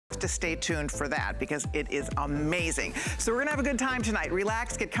to stay tuned for that because it is amazing. So we're gonna have a good time tonight.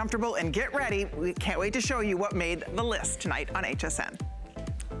 Relax, get comfortable, and get ready. We can't wait to show you what made the list tonight on HSN.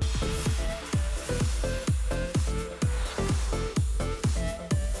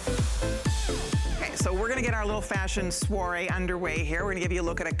 So we're gonna get our little fashion soiree underway here. We're gonna give you a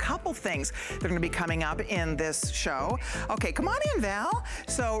look at a couple things that are gonna be coming up in this show. Okay, come on in, Val.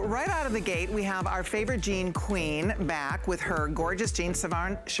 So right out of the gate, we have our favorite jean queen back with her gorgeous jeans.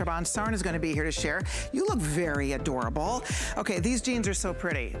 Siobhan Sarn is gonna be here to share. You look very adorable. Okay, these jeans are so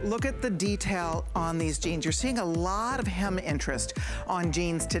pretty. Look at the detail on these jeans. You're seeing a lot of hem interest on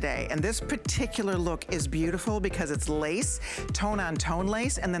jeans today. And this particular look is beautiful because it's lace, tone-on-tone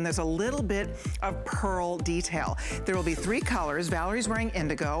lace, and then there's a little bit of pearl detail. There will be 3 colors. Valerie's wearing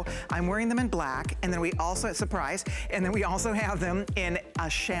indigo. I'm wearing them in black. And then we also, surprise, and then we also have them in a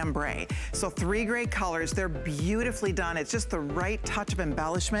chambray. So 3 great colors. They're beautifully done. It's just the right touch of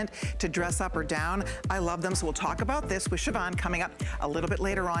embellishment to dress up or down. I love them. So we'll talk about this with Siobhan coming up a little bit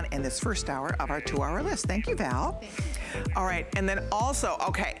later on in this first hour of our 2-hour list. Thank you, Val. Thank you. All right, and then also,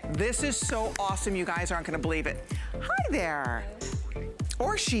 okay, this is so awesome. You guys aren't gonna believe it. Hi there.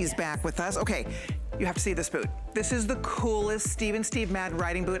 Or she's back with us. Okay, you have to see this boot. This is the coolest Steve Madden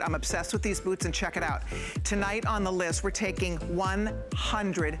riding boot. I'm obsessed with these boots, and check it out. Tonight on the list, we're taking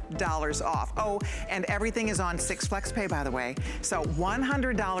 $100 off. Oh, and everything is on 6 flex pay, by the way. So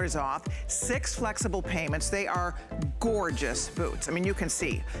 $100 off, 6 flexible payments. They are gorgeous boots. I mean, you can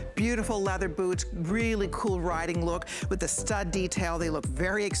see. Beautiful leather boots, really cool riding look with the stud detail. They look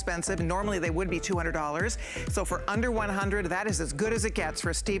very expensive. Normally, they would be $200. So for under $100, that is as good as it gets for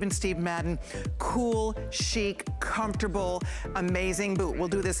a Steve Madden cool, chic, comfortable, amazing boot. We'll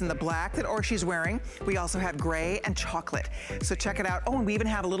do this in the black that Orshie's wearing. We also have gray and chocolate. So check it out. Oh, and we even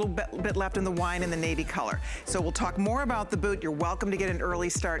have a little bit left in the wine in the navy color. So we'll talk more about the boot. You're welcome to get an early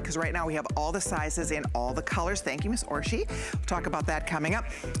start because right now we have all the sizes in all the colors. Thank you, Miss Orshie. We'll talk about that coming up.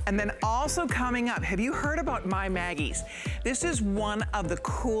 And then also coming up, have you heard about My Maggie's? This is one of the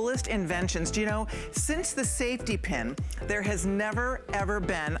coolest inventions. Do you know, since the safety pin, there has never, ever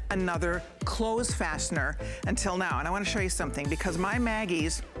been another clothes fastener until now. And I want to show you something because My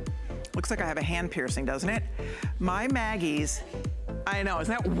Maggie's, looks like I have a hand piercing, doesn't it? My Maggie's, I know,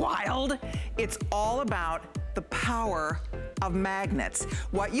 isn't that wild? It's all about the power of magnets.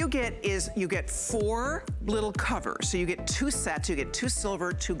 What you get is you get 4 little covers. So you get 2 sets, you get 2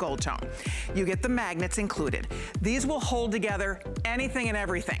 silver, 2 gold tone. You get the magnets included. These will hold together anything and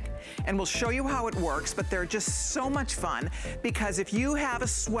everything. And we'll show you how it works, but they're just so much fun because if you have a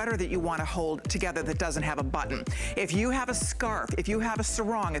sweater that you want to hold together that doesn't have a button, if you have a scarf, if you have a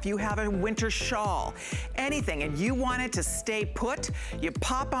sarong, if you have a winter shawl, anything, and you want it to stay put, you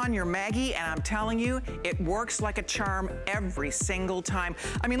pop on your Maggie, and I'm telling you, it works like a charm every single time.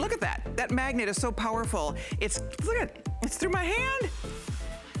 I mean, look at that. That magnet is so powerful. It's, look at it, it's through my hand.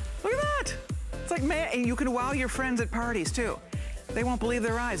 Look at that. It's like, man, and you can wow your friends at parties too. They won't believe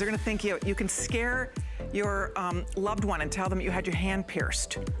their eyes. They're gonna think you can scare your loved one and tell them you had your hand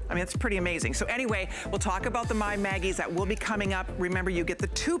pierced. I mean, it's pretty amazing. So anyway, we'll talk about the My Maggie's that will be coming up. Remember, you get the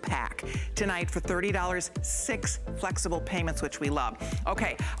 2-pack tonight for $30, 6 flexible payments, which we love.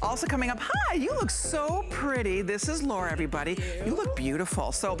 Okay, also coming up, hi, you look so pretty. This is Laura, everybody. You look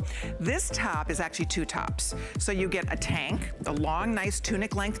beautiful. So this top is actually 2 tops. So you get a tank, a long, nice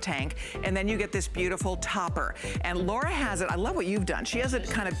tunic length tank, and then you get this beautiful topper. And Laura has it, I love what you've done. She has it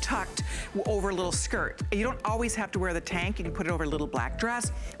kind of tucked over a little skirt. You don't always have to wear the tank. You can put it over a little black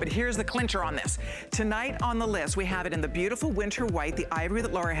dress, but here's the clincher on this. Tonight on the list, we have it in the beautiful winter white, the ivory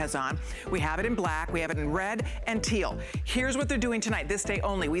that Laura has on. We have it in black, we have it in red and teal. Here's what they're doing tonight, this day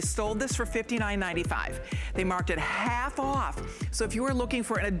only. We sold this for $59.95. They marked it half off. So if you are looking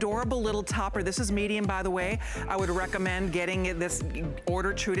for an adorable little topper, this is medium, by the way, I would recommend getting this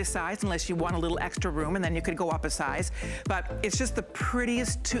order true to size unless you want a little extra room, and then you could go up a size. But it's just the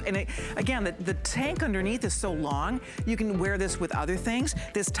prettiest, and again, the tank underneath is so long, you can wear this with other things.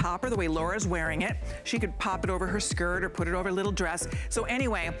 This topper, the way Laura's wearing it, she could pop it over her skirt or put it over a little dress. So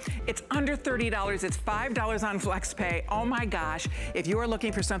anyway, it's under $30. It's $5 on FlexPay. Oh my gosh. If you are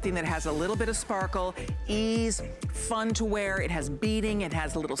looking for something that has a little bit of sparkle, ease, fun to wear, it has beading, it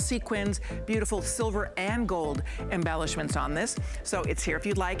has little sequins, beautiful silver and gold embellishments on this. So it's here if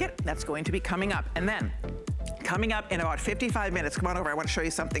you'd like it. That's going to be coming up. And then, coming up in about 55 minutes, come on over, I want to show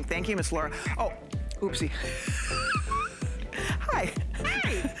you something. Thank you, Miss Laura. Oh, oopsie. Hi.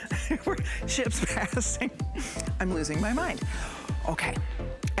 Hi. We're ships passing. I'm losing my mind. Okay.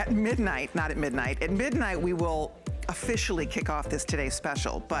 At midnight, not at midnight, we will officially kick off this today's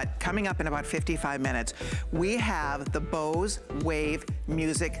special, but coming up in about 55 minutes, we have the Bose Wave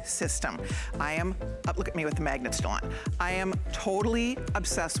music system. I am, look at me with the magnet still on. I am totally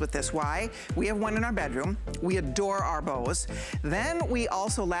obsessed with this. Why? We have one in our bedroom. We adore our Bose. Then we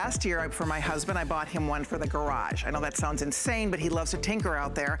also, last year, for my husband, I bought him one for the garage. I know that sounds insane, but he loves to tinker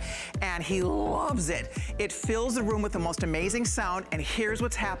out there, and he loves it. It fills the room with the most amazing sound, and here's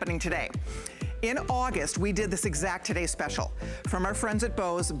what's happening today. In August, we did this exact Today special from our friends at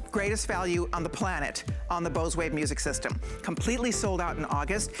Bose, greatest value on the planet on the Bose Wave music system. Completely sold out in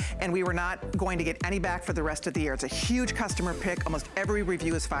August, and we were not going to get any back for the rest of the year. It's a huge customer pick. Almost every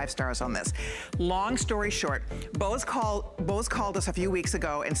review is 5 stars on this. Long story short, Bose called us a few weeks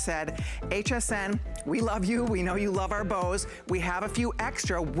ago and said, HSN, we love you. We know you love our Bose. We have a few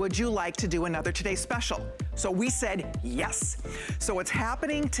extra. Would you like to do another Today special? So we said yes. So what's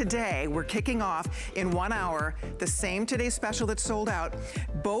happening today, we're kicking off in 1 hour, the same Today special that sold out.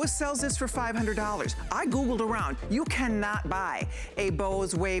 Bose sells this for $500. I Googled around. You cannot buy a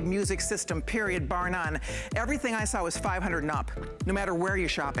Bose Wave music system, period, bar none. Everything I saw was $500 and up, no matter where you're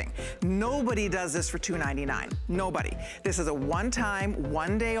shopping. Nobody does this for $299. Nobody. This is a one-time,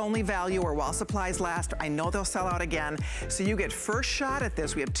 one-day only value or while supplies last. I know they'll sell out again. So you get first shot at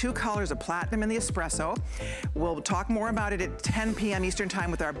this. We have 2 colors, a platinum and the espresso. We'll talk more about it at 10 p.m. Eastern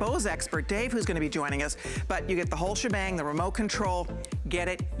time with our Bose expert, Dave, who's going to be joining us. But you get the whole shebang, the remote control. Get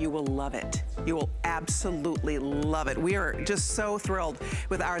it, you will love it. You will absolutely love it. We are just so thrilled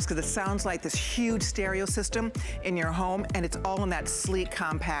with ours because it sounds like this huge stereo system in your home, and it's all in that sleek,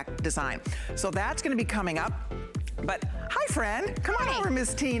 compact design. So that's going to be coming up. But hi, friend. Come on over,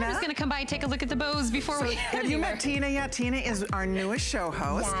 Miss Tina. I'm just going to come by and take a look at the Bose before we have you met Tina yet? Tina is our newest show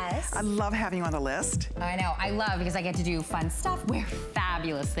host. Yes. I love having you on the list. I know. I love because I get to do fun stuff, wear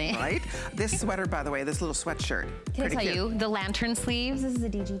fabulous things. Right? This sweater, by the way, this little sweatshirt. Can I tell you, the lantern sleeves. This is a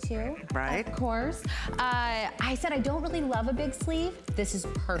DG2. Right. Of course. I said I don't really love a big sleeve. This is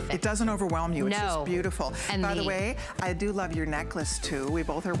perfect. It doesn't overwhelm you. It's just beautiful. And by the way, I do love your necklace, too. We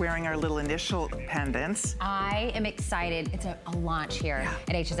both are wearing our little initial pendants. I am excited. It's a launch here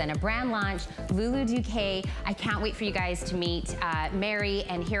at HSN, a brand launch, Lulu Duque. I can't wait for you guys to meet Mary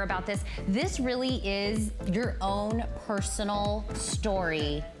and hear about this. This really is your own personal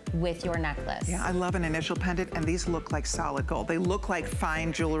story with your necklace. Yeah, I love an initial pendant, and these look like solid gold. They look like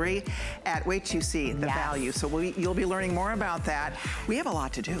fine jewelry at, wait till you see the value. So you'll be learning more about that. We have a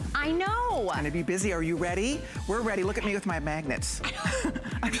lot to do. I know. It's gonna be busy. Are you ready? We're ready. Look at me with my magnets.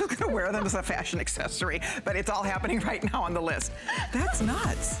 I'm just gonna wear them as a fashion accessory, but it's all happening right now on the list. That's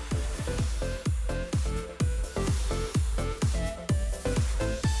nuts.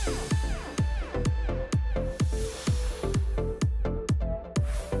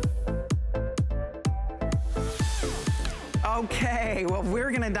 Okay, well,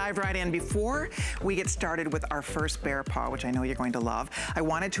 we're gonna dive right in. Before we get started with our first bear paw, which I know you're going to love, I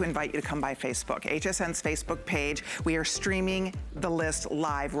wanted to invite you to come by Facebook, HSN's Facebook page. We are streaming the list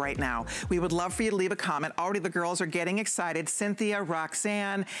live right now. We would love for you to leave a comment. Already the girls are getting excited. Cynthia,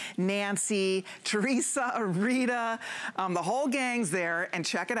 Roxanne, Nancy, Teresa, Rita, the whole gang's there, and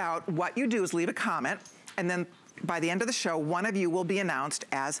check it out. What you do is leave a comment, and then by the end of the show, one of you will be announced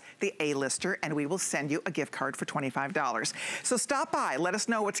as the A-lister, and we will send you a gift card for $25. So stop by, let us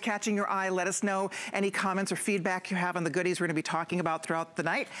know what's catching your eye, let us know any comments or feedback you have on the goodies we're gonna be talking about throughout the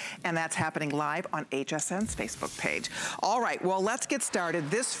night, and that's happening live on HSN's Facebook page. All right, well, let's get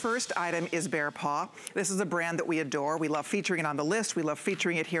started. This first item is Bear Paw. This is a brand that we adore. We love featuring it on the list. We love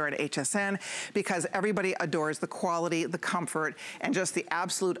featuring it here at HSN because everybody adores the quality, the comfort, and just the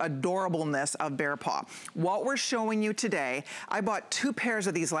absolute adorableness of Bear Paw. What we're showing you today, I bought 2 pairs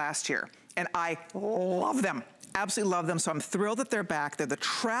of these last year, and I love them. Absolutely love them, so I'm thrilled that they're back. They're the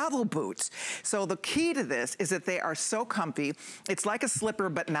travel boots. So the key to this is that they are so comfy. It's like a slipper,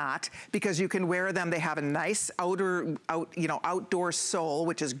 but not, because you can wear them. They have a nice outdoor sole,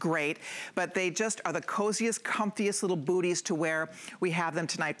 which is great, but they just are the coziest, comfiest little booties to wear. We have them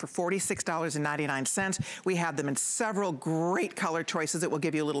tonight for $46.99. We have them in several great color choices that we'll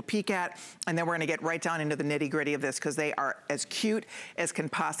give you a little peek at, and then we're gonna get right down into the nitty-gritty of this because they are as cute as can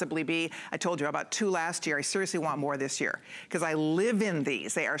possibly be. I told you about 2 last year. I seriously want more this year because I live in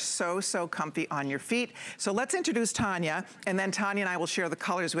these. They are so, so comfy on your feet. So let's introduce Tanya, and then Tanya and I will share the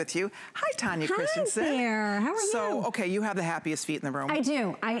colors with you. Hi, Tanya Christensen. Hi there. How are you? So, okay, you have the happiest feet in the room. I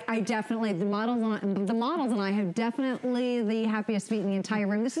do. I definitely, the models and I have definitely the happiest feet in the entire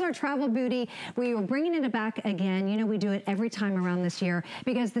room. This is our travel booty. We are bringing it back again. You know, we do it every time around this year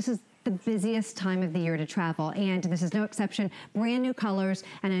because this is the busiest time of the year to travel, and this is no exception. Brand new colors,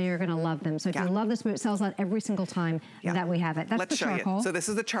 and I know you're gonna love them. So if you love this boot, it sells out every single time that we have it. That's the charcoal. You. So this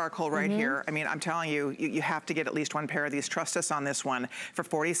is the charcoal right here. I mean, I'm telling you, you have to get at least one pair of these. Trust us on this one. For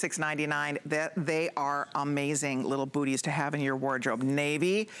 $46.99, they are amazing little booties to have in your wardrobe.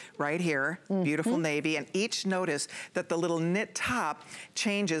 Navy right here, beautiful navy, and each notice that the little knit top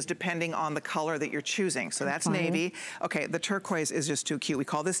changes depending on the color that you're choosing. So that's navy. Okay, the turquoise is just too cute. We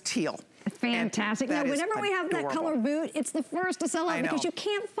call this teal. Fantastic. Now, whenever we have that color boot, it's the first to sell out because you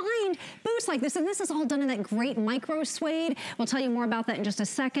can't find boots like this. And this is all done in that great micro suede. We'll tell you more about that in just a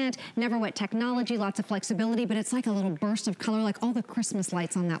second. Never wet technology, lots of flexibility, but it's like a little burst of color, like all the Christmas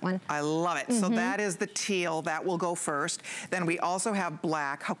lights on that one. I love it. So that is the teal. That will go first. Then we also have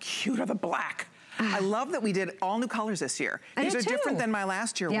black. How cute are the black? I love that we did all new colors this year. These are different than my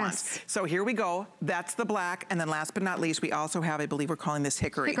last year ones. So here we go. That's the black. And then last but not least, we also have, I believe we're calling this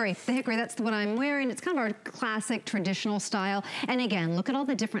hickory. Hickory. The hickory, that's the one I'm wearing. It's kind of our classic traditional style. And again, look at all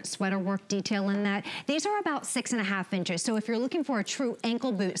the different sweater work detail in that. These are about 6.5 inches. So if you're looking for a true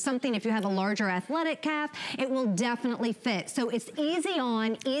ankle boot, something if you have a larger athletic calf, it will definitely fit. So it's easy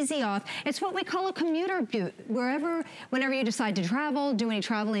on, easy off. It's what we call a commuter boot. Whenever you decide to travel, do any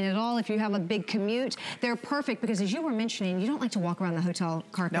traveling at all, if you have a big commute, they're perfect because as you were mentioning, you don't like to walk around the hotel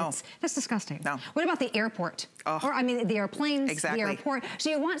carpets. No. That's disgusting. No. What about the airport? Or I mean the airplanes, the airport. So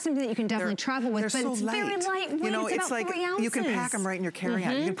you want something that you can definitely travel with, but it's very lightweight. You know, it's about like 3 ounces. You can pack them right in your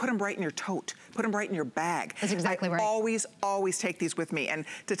carry-on. You can put them right in your tote. Put them right in your bag. That's exactly right. Always take these with me. And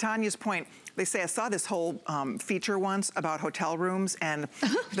to Tanya's point, they say, I saw this whole feature once about hotel rooms, and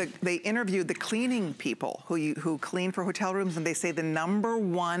they interviewed the cleaning people who clean for hotel rooms, and they say the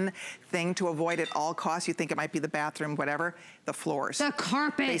 #1 thing to avoid at all costs, you think it might be the bathroom, whatever, the floors. The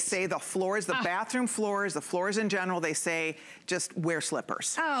carpet. They say the floors, the bathroom floors, the floors in general, they say just wear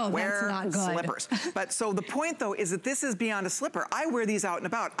slippers. Oh, that's not good. Slippers. But so the point though is that this is beyond a slipper. I wear these out and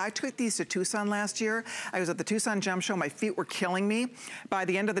about. I took these to Tucson last year. I was at the Tucson Gem Show. My feet were killing me. By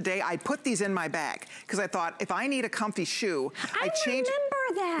the end of the day, I put these in my bag because I thought if I need a comfy shoe, I change.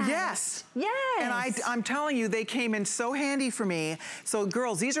 Remember that. Yes. Yes. And I'm telling you, they came in so handy for me. So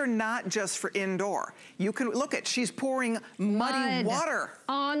girls, these are not just for indoor. You can look at, she's pouring muddy water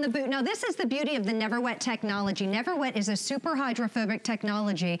on the boot. Now this is the beauty of the Never Wet technology. Never Wet is a super hydrophobic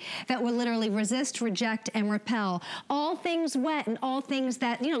technology that will literally resist, reject, and repel all things wet and all things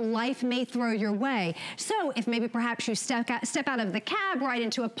that, you know, life may throw your way. So if maybe perhaps you step out of the cab right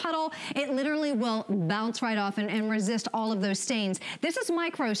into a puddle, it literally will bounce right off and resist all of those stains. This is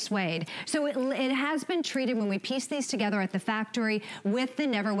micro suede. So it has been treated when we piece these together at the factory with the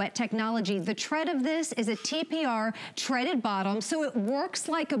Never Wet technology. The tread of this is a TPR treaded bottom, so it works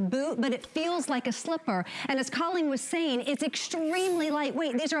like a boot, but it feels like a slipper. And as Colleen was saying, it's extremely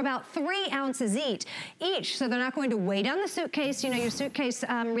lightweight. These are about 3 ounces each, so they're not going to weigh down the suitcase. You know, your suitcase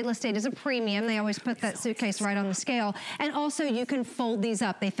real estate is a premium. They always put that suitcase right on the scale. And also, you can fold these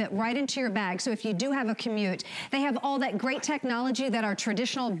up. They fit right into your bag. So if you do have a commute, they have all that great technology that our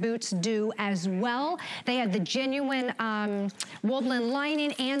traditional boots do as well. They have the genuine woodland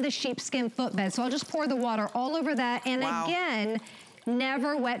lining and the sheepskin footbed. So I'll just pour the water all over that. And again,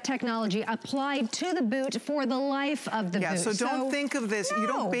 Never Wet technology applied to the boot for the life of the boot. So don't think of this, you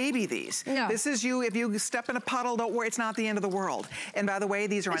don't baby these. No. This is you, if you step in a puddle, don't worry, it's not the end of the world. And by the way,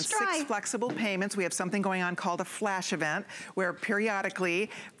 these are on 6 flexible payments. We have something going on called a flash event, where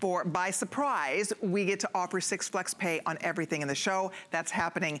periodically, by surprise, we get to offer 6 flex pay on everything in the show. That's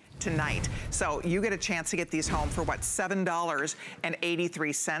happening tonight. So you get a chance to get these home for what,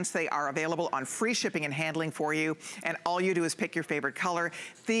 $7.83. They are available on free shipping and handling for you. And all you do is pick your favorite color.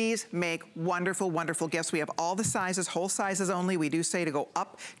 These make wonderful, wonderful gifts. We have all the sizes, whole sizes only. We do say to go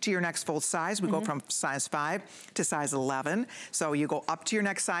up to your next full size. We go from size 5 to size 11. So you go up to your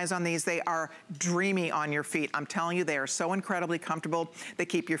next size on these. They are dreamy on your feet. I'm telling you, they are so incredibly comfortable. They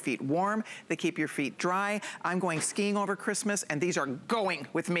keep your feet warm. They keep your feet dry. I'm going skiing over Christmas, and these are going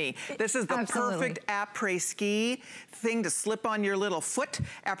with me. This is the perfect après-ski thing to slip on your little foot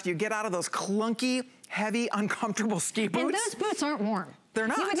after you get out of those clunky, heavy, uncomfortable ski boots. And those boots aren't warm. They're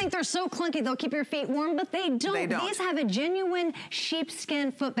not. You would think they're so clunky they'll keep your feet warm, but they don't. They don't. These have a genuine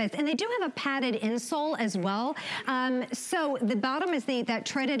sheepskin footbed, and they do have a padded insole as well. So the bottom is that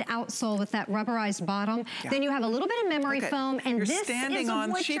treaded outsole with that rubberized bottom. Then you have a little bit of memory foam, and this is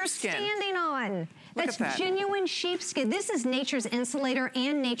what you're standing on. That's genuine sheepskin. This is nature's insulator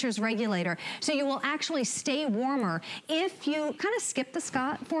and nature's regulator. So you will actually stay warmer if you kind of skip the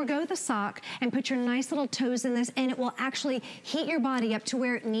forego the sock, and put your nice little toes in this, and it will actually heat your body up to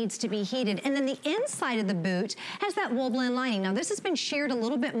where it needs to be heated. And then the inside of the boot has that wool blend lining. Now this has been sheared a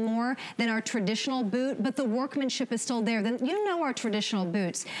little bit more than our traditional boot, but the workmanship is still there. Then you know our traditional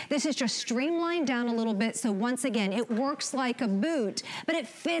boots. This is just streamlined down a little bit, so once again, it works like a boot, but it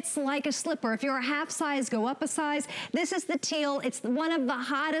fits like a slipper. If you're a half size, go up a size. This is the teal. It's one of the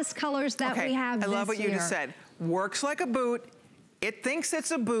hottest colors that we have this year. I love what you just said. Works like a boot. It thinks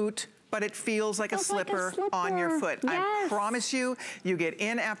it's a boot, but it feels like a slipper on your foot. Yes. I promise you, you get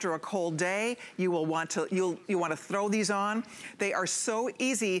in after a cold day, you will want to, you want to throw these on. They are so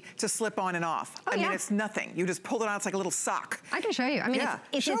easy to slip on and off. I mean, it's nothing. You just pull it on, it's like a little sock. I can show you. I mean,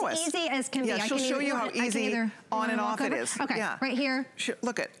 it's as easy as can be. Yeah, she'll show you how easy on and off it is. Okay, yeah. right here.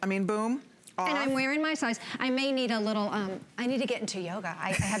 Look at, I mean, boom. And I'm wearing my size. I may need a little, I need to get into yoga.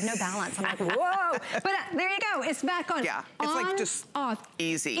 I have no balance. I'm like, whoa. But there you go. It's back on. Yeah, it's like just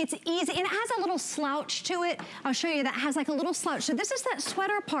easy. It's easy. And it has a little slouch to it. I'll show you that has like a little slouch. So this is that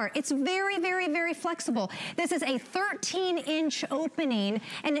sweater part. It's very, very, very flexible. This is a 13-inch opening,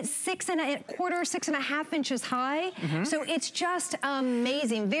 and it's 6.25 inches high. So it's just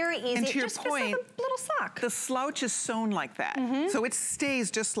amazing. Very easy. And to your just point, like a little sock. The slouch is sewn like that. So it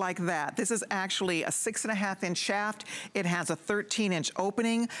stays just like that. This is actually a 6.5-inch shaft. It has a 13-inch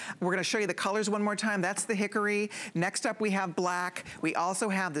opening. We're gonna show you the colors one more time. That's the hickory. Next up, we have black. We also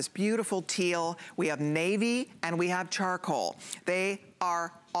have this beautiful teal. We have navy, and we have charcoal. They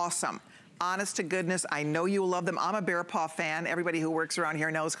are awesome. Honest to goodness, I know you will love them. I'm a Bear Paw fan. Everybody who works around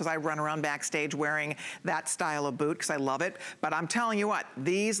here knows, because I run around backstage wearing that style of boot because I love it. But I'm telling you what,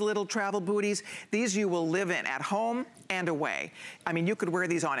 these little travel booties, these you will live in at home and away. I mean, you could wear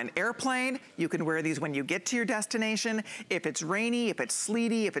these on an airplane. You can wear these when you get to your destination. If it's rainy, if it's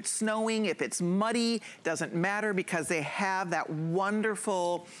sleety, if it's snowing, if it's muddy, doesn't matter, because they have that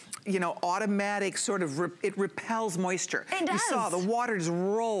wonderful, you know, automatic sort of, it repels moisture. It does. You saw the water just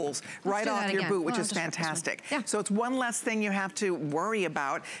rolls right off your boot, which is fantastic. Yeah. So it's one less thing you have to worry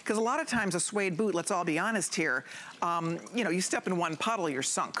about, because a lot of times a suede boot, let's all be honest here, you know, you step in one puddle, you're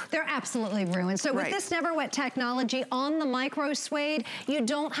sunk. They're absolutely ruined. So with this Never Wet technology on the micro suede, you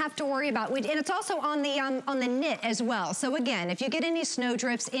don't have to worry about it. And it's also on the knit as well. So again, if you get any snow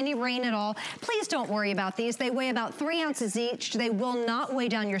drifts, any rain at all, please don't worry about these. They weigh about 3 ounces each. They will not weigh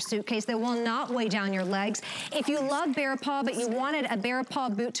down your suitcase. They will not weigh down your legs. If you love Bear Paw, but you wanted a Bear Paw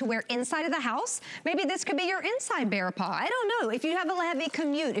boot to wear inside of the house, maybe this could be your inside Bear Paw. I don't know. If you have a heavy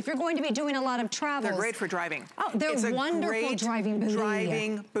commute, if you're going to be doing a lot of travel. They're great for driving. Oh, they're wonderful driving booty.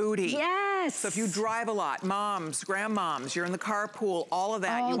 Driving booty. Yes. So if you drive a lot, moms, grandmoms, you're in the carpool, all of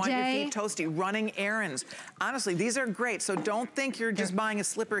that. You want your feet toasty, running errands. Honestly, these are great. So don't think you're just buying a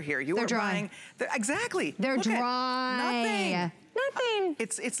slipper here. You are buying, exactly. They're dry. Nothing. Nothing.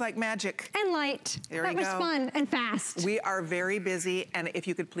 It's like magic. And light. There that was fun and fast. We are very busy, and if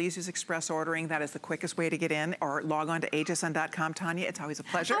you could please use express ordering, that is the quickest way to get in, or log on to hsn.com. Tanya, it's always a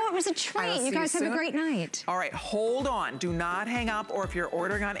pleasure. Oh, it was a treat. You guys have a great night. All right, hold on. Do not hang up, or if you're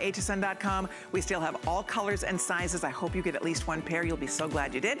ordering on hsn.com, we still have all colors and sizes. I hope you get at least one pair. You'll be so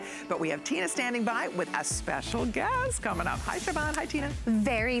glad you did. But we have Tina standing by with a special guest coming up. Hi, Siobhan. Hi, Tina.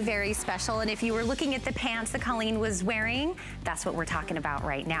 Very, very special. And if you were looking at the pants that Colleen was wearing, that's what we're talking about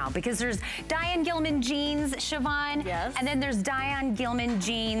right now, because there's Diane Gilman jeans, Siobhan. Yes. And then there's Diane Gilman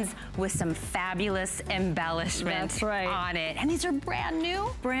jeans with some fabulous embellishment on it. And these are brand new.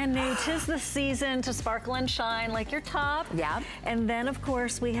 Brand new. 'Tis the season to sparkle and shine like your top. Yeah. And then, of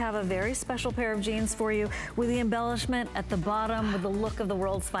course, we have a very special pair of jeans for you with the embellishment at the bottom with the look of the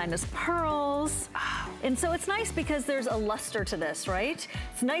world's finest pearls. And so it's nice because there's a luster to this, right?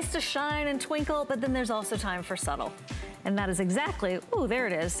 It's nice to shine and twinkle, but then there's also time for subtle. And that is exactly, ooh, there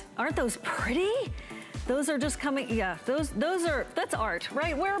it is. Aren't those pretty? Those are just coming, yeah, that's art,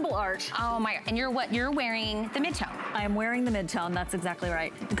 right? Wearable art. Oh my, and you're wearing the mid-tone. I am wearing the mid-tone, that's exactly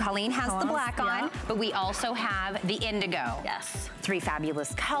right. Colleen has the black on, but we also have the indigo. Yes. 3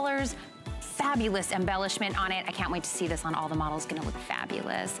 fabulous colors. Fabulous embellishment on it. I can't wait to see this on all the models. Gonna look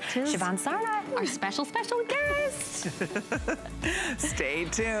fabulous. Siobhan Sarna, our special guest. Stay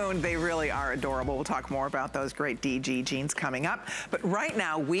tuned. They really are adorable. We'll talk more about those great DG jeans coming up. But right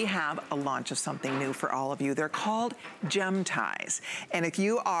now we have a launch of something new for all of you. They're called gem ties. And if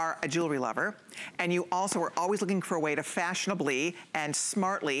you are a jewelry lover, And you also are always looking for a way to fashionably and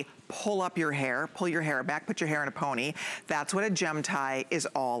smartly pull up your hair, pull your hair back, put your hair in a pony. That's what a gem tie is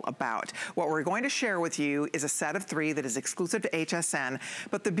all about. What we're going to share with you is a set of 3 that is exclusive to HSN.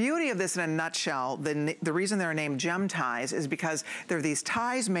 But the beauty of this in a nutshell, the reason they're named gem ties is because they're these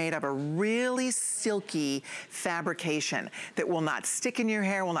ties made of a really silky fabrication that will not stick in your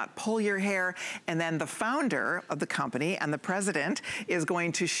hair, will not pull your hair. And then the founder of the company and the president is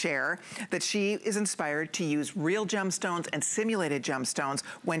going to share that she is inspired to use real gemstones and simulated gemstones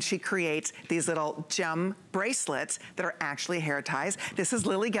when she creates these little gem bracelets that are actually hair ties. This is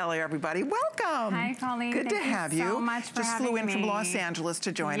Lily Geller, everybody. Welcome. Hi, Colleen. Good to have you. Thank you so much for having me. Just flew in from Los Angeles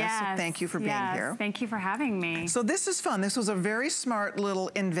to join us, so thank you for being here. Thank you for having me. So this is fun. This was a very smart little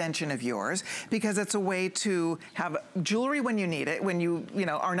invention of yours because it's a way to have jewelry when you need it, when you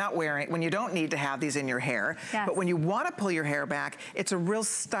are not wearing it, when you don't need to have these in your hair. Yes. But when you want to pull your hair back, it's a real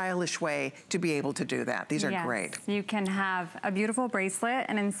stylish way to be able to do that. These are great. You can have a beautiful bracelet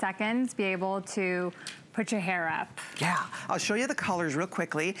and in seconds be able to put your hair up. Yeah, I'll show you the colors real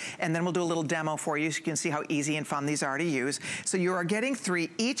quickly and then we'll do a little demo for you so you can see how easy and fun these are to use. So you are getting 3.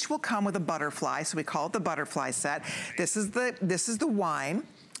 Each will come with a butterfly, so we call it the butterfly set. This is the wine,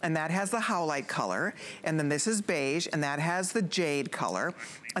 and that has the howlite color, and then this is beige, and that has the jade color,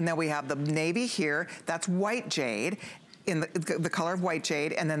 and then we have the navy here, that's white jade, in the color of white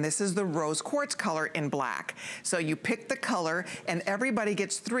jade, and then this is the rose quartz color in black. So you pick the color, and everybody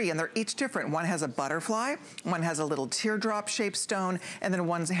gets 3, and they're each different. One has a butterfly, one has a little teardrop shaped stone, and then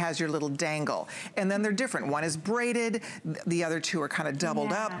one has your little dangle. And then they're different. One is braided, the other 2 are kind of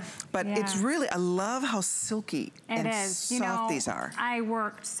doubled up, but it's really, I love how silky and soft these are. I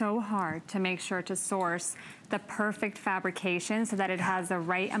worked so hard to make sure to source the perfect fabrication so that it has the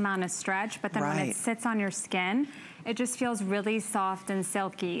right amount of stretch, but then when it sits on your skin, it just feels really soft and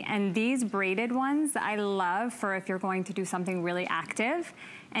silky. And these braided ones, I love for if you're going to do something really active.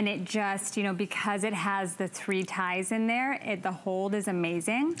 And it just, because it has the 3 ties in there, the hold is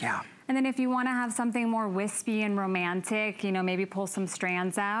amazing. Yeah. And then if you wanna have something more wispy and romantic, maybe pull some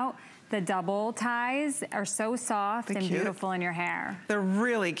strands out, the double ties are so soft and beautiful in your hair. They're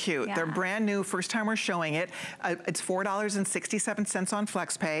really cute. Yeah. They're brand new, first time we're showing it. It's $4.67 on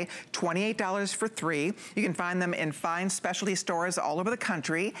FlexPay, $28 for 3. You can find them in fine specialty stores all over the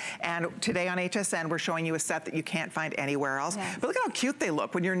country. And today on HSN, we're showing you a set that you can't find anywhere else. Yes. But look at how cute they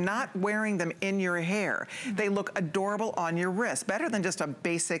look when you're not wearing them in your hair. They look adorable on your wrist, better than just a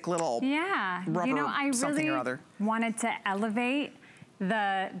basic little rubber something or other. I really wanted to elevate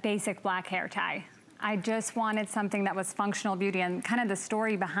the basic black hair tie. I just wanted something that was functional beauty, and kind of the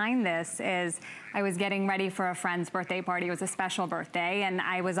story behind this is I was getting ready for a friend's birthday party. It was a special birthday, and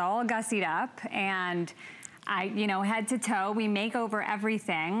I was all gussied up, and I, head to toe, we make over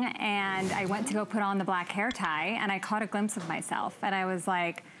everything, and I went to go put on the black hair tie, and I caught a glimpse of myself, and I was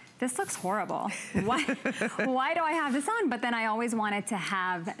like, this looks horrible. Why do I have this on? But then I always wanted to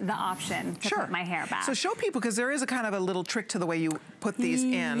have the option to put my hair back. So show people, because there is a kind of a little trick to the way you put these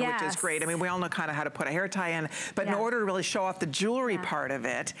in, which is great. I mean, we all know kind of how to put a hair tie in, but in order to really show off the jewelry part of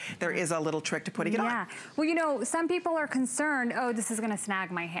it, there is a little trick to putting it on. Well, some people are concerned, oh, this is gonna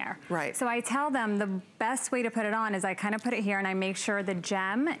snag my hair. Right. So I tell them the best way to put it on is I kind of put it here and I make sure the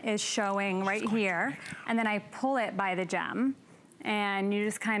gem is showing right here, and then I pull it by the gem. And you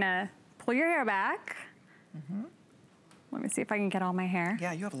just kind of pull your hair back. Let me see if I can get all my hair.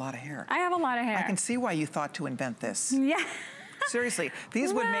 Yeah, you have a lot of hair. I have a lot of hair. I can see why you thought to invent this. Yeah. Seriously,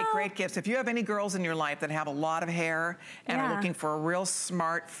 these would make great gifts. If you have any girls in your life that have a lot of hair and are looking for a real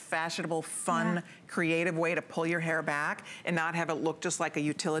smart, fashionable, fun, creative way to pull your hair back and not have it look just like a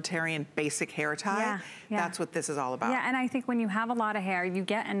utilitarian basic hair tie, that's what this is all about. Yeah, and I think when you have a lot of hair, you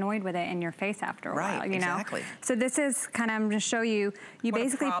get annoyed with it in your face after a while, you know? So this is kind of, I'm gonna show you,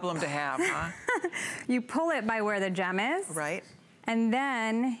 basically- What a problem to have, huh? You pull it by where the gem is. Right. And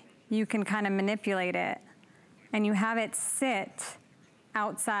then you can kind of manipulate it. And you have it sit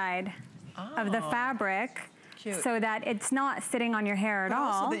outside of the fabric so that it's not sitting on your hair at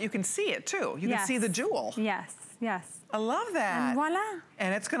all. So that you can see it too. You can see the jewel. Yes, yes. I love that. And voila.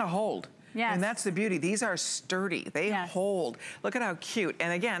 And it's gonna hold. Yes. And that's the beauty. These are sturdy. They hold. Look at how cute.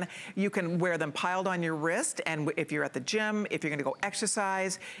 And again, you can wear them piled on your wrist. And if you're at the gym, if you're gonna go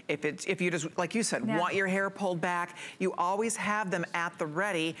exercise, if you just, like you said, want your hair pulled back, you always have them at the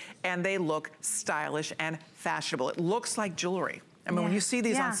ready, and they look stylish and fashionable. It looks like jewelry. I mean, when you see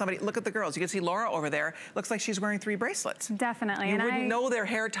these on somebody, look at the girls. You can see Laura over there. Looks like she's wearing 3 bracelets. Definitely. You wouldn't know their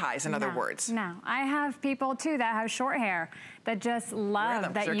hair ties, in other words. No, I have people too that have short hair that just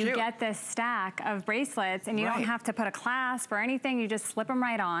love that you get this stack of bracelets and you don't have to put a clasp or anything. You just slip them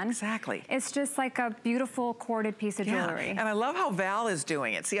right on. Exactly. It's just like a beautiful corded piece of jewelry. And I love how Val is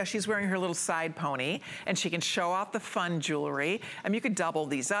doing it. See how she's wearing her little side pony and she can show off the fun jewelry. I mean, you could double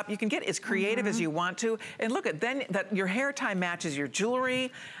these up. You can get as creative as you want to. And look at then that your hair tie matches your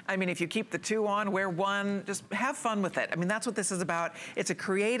jewelry. I mean, if you keep the 2 on, wear 1, just have fun with it. I mean, that's what this is about. It's a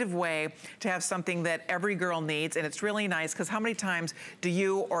creative way to have something that every girl needs, and it's really nice because how many times do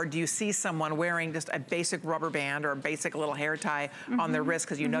you see someone wearing just a basic rubber band or a basic little hair tie on their wrist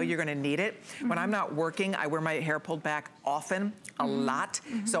because you know you're going to need it? When I'm not working, I wear my hair pulled back often, a lot.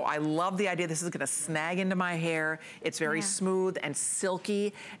 So I love the idea this is going to snag into my hair. It's very smooth and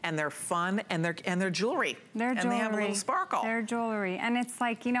silky, and they're fun, and they're jewelry. They're jewelry. And they have a little sparkle. They're jewelry. And it's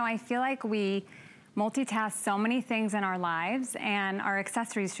like, you know, I feel like we multitask so many things in our lives, and our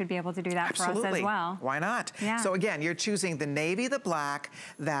accessories should be able to do that for us as well. Why not? Yeah. So again, you're choosing the navy, the black,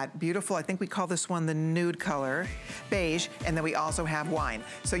 that beautiful, I think we call this one the nude color, beige, and then we also have wine.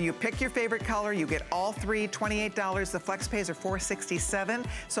 So you pick your favorite color, you get all 3, $28. The flex pays are $467.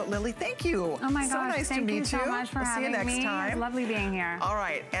 So Lily, thank you. Oh my gosh, so nice to meet you. Thank you so much for having me. See you next time. It's lovely being here. All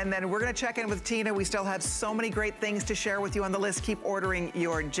right, and then we're gonna check in with Tina. We still have so many great things to share with you on the list. Keep ordering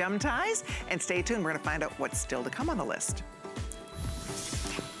your gem ties and stay tuned. We're gonna find out what's still to come on the list.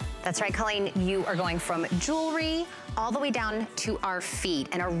 That's right, Colleen, you are going from jewelry all the way down to our feet.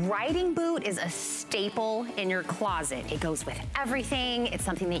 And a riding boot is a staple in your closet. It goes with everything. It's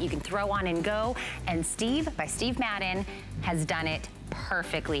something that you can throw on and go. And Steve, by Steve Madden, has done it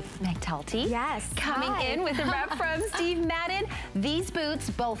perfectly. Meg Talty. Yes. Coming in with a rep from Steve Madden. These boots,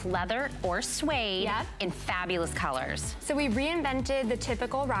 both leather or suede, in fabulous colors. So we reinvented the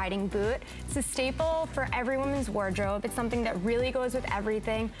typical riding boot. It's a staple for every woman's wardrobe. It's something that really goes with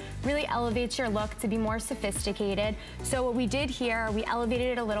everything, really elevates your look to be more sophisticated. So what we did here, we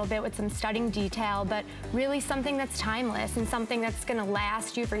elevated it a little bit with some studding detail, but really something that's timeless and something that's gonna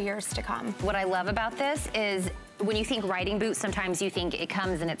last you for years to come. What I love about this is when you think riding boots, sometimes you think it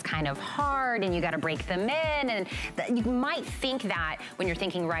comes and it's kind of hard and you gotta break them in, and you might think that when you're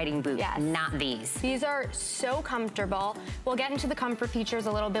thinking riding boots, not these. These are so comfortable. We'll get into the comfort features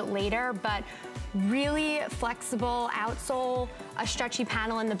a little bit later, but really flexible outsole, a stretchy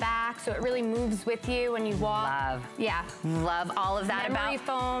panel in the back, so it really moves with you when you walk. Love. Yeah. Love all of that Memory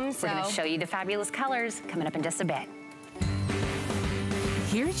foam. We're gonna show you the fabulous colors coming up in just a bit.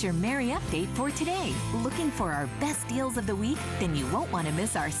 Here's your Merry update for today. Looking for our best deals of the week? Then you won't want to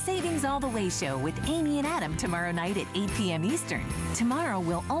miss our Savings All the Way show with Amy and Adam tomorrow night at 8 p.m. Eastern. Tomorrow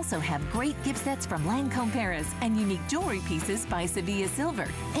we'll also have great gift sets from Lancome Paris and unique jewelry pieces by Sevilla Silver.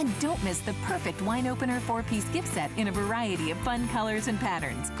 And don't miss the perfect wine opener 4-piece gift set in a variety of fun colors and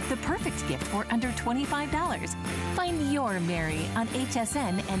patterns. The perfect gift for under $25. Find your Merry on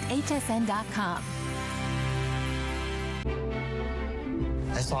HSN and hsn.com.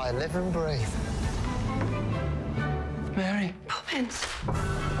 That's why I live and breathe. Mary Poppins.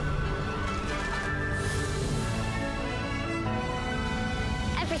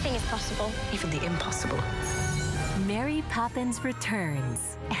 Everything is possible. Even the impossible. Mary Poppins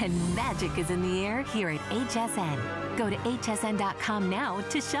returns, and magic is in the air here at HSN. Go to hsn.com now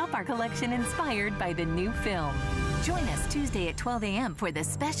to shop our collection inspired by the new film. Join us Tuesday at 12 a.m. for the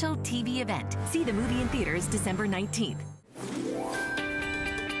special TV event. See the movie in theaters December 19th.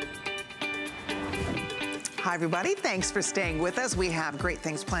 Hi, everybody. Thanks for staying with us. We have great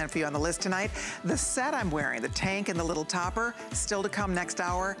things planned for you on the list tonight. The set I'm wearing, the tank and the little topper, still to come next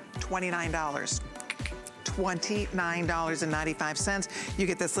hour, $29. $29.95. You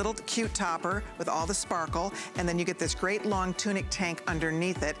get this little cute topper with all the sparkle, and then you get this great long tunic tank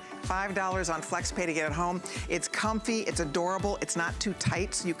underneath it. $5 on FlexPay to get it home. It's comfy, it's adorable, it's not too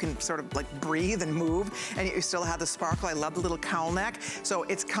tight, so you can sort of like breathe and move, and you still have the sparkle. I love the little cowl neck. So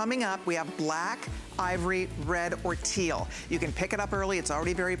it's coming up. We have black, ivory, red, or teal. You can pick it up early. It's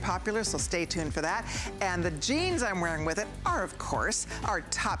already very popular, so stay tuned for that. And the jeans I'm wearing with it are, of course, our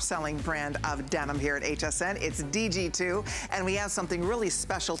top-selling brand of denim here at HSN. It's DG2, and we have something really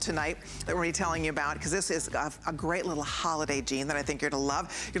special tonight that we're going to be telling you about, because this is a great little holiday jean that I think you're going to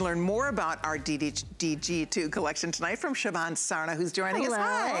love. You're going to learn more about our DG2 collection tonight from Siobhan Sarna, who's joining us.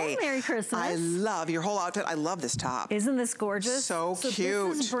 Hi. Merry Christmas. I love your whole outfit. I love this top. Isn't this gorgeous? So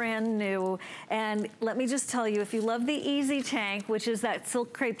cute. This is brand new. And let me just tell you, if you love the Easy Tank, which is that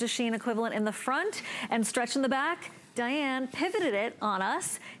silk crepe de chine equivalent in the front and stretch in the back, Diane pivoted it on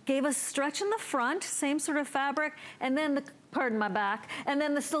us, gave us stretch in the front, same sort of fabric, and then pardon my back. And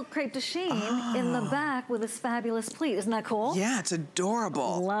then the silk crepe de chine in the back with this fabulous pleat. Isn't that cool? Yeah, it's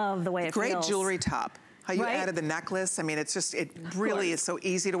adorable. Love the way it feels. Great jewelry top. How you added the necklace. I mean, it's just, it really is so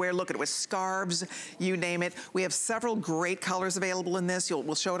easy to wear. Look at it with scarves, you name it. We have several great colors available in this.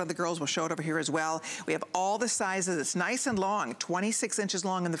 We'll show it on the girls. We'll show it over here as well. We have all the sizes. It's nice and long, 26 inches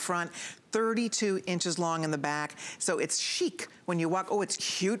long in the front, 32 inches long in the back. So it's chic when you walk. Oh, it's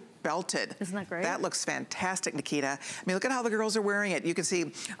cute belted. Isn't that great? That looks fantastic, Nikita. I mean, look at how the girls are wearing it. You can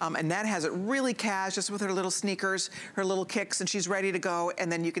see Annette has it really cash, just with her little sneakers, her little kicks, and she's ready to go.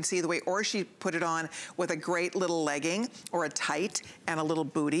 And then you can see the way, or she put it on with a great little legging or a tight and a little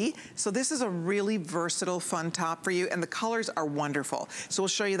booty. So this is a really versatile, fun top for you. And the colors are wonderful. So we'll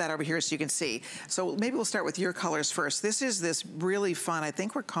show you that over here so you can see. So maybe we'll start with your colors first. This is this really fun, I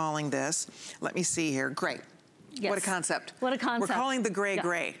think we're calling this, let me see here, gray. Yes. What a concept. What a concept. We're calling the gray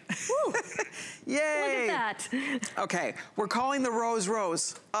gray. Yay. Look at that. Okay, we're calling the rose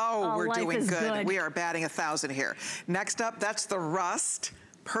rose. Oh, we're doing good. We are batting 1,000 here. Next up, that's the rust.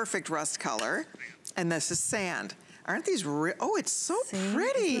 Perfect rust color. And this is sand. Aren't these oh, it's so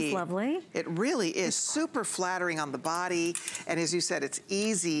pretty. Isn't this lovely? It really is super flattering on the body. And as you said, it's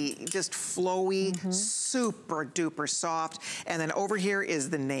easy, just flowy, super duper soft. And then over here is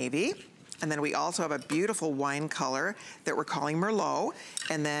the navy. And then we also have a beautiful wine color that we're calling Merlot.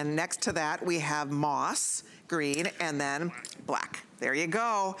 And then next to that, we have moss green and then black. There you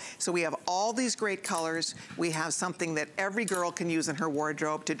go. So we have all these great colors. We have something that every girl can use in her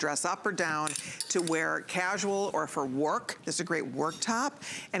wardrobe to dress up or down, to wear casual or for work. This is a great work top.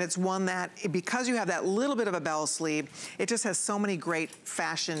 And it's one that, because you have that little bit of a bell sleeve, it just has so many great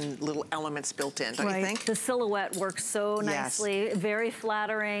fashion little elements built in, don't you think? The silhouette works so nicely, very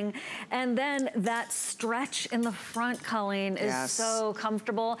flattering. And then that stretch in the front, Colleen, is so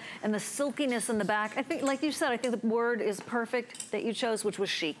comfortable. And the silkiness in the back, I think, like you said, I think the word is perfect that you chose, which was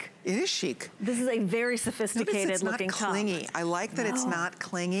chic. It is chic. This is a very sophisticated looking top. It's not clingy. I like that it's not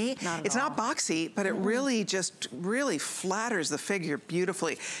clingy. It's not boxy, but it really just flatters the figure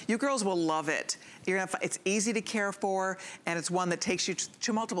beautifully. You girls will love it. It's easy to care for, and it's one that takes you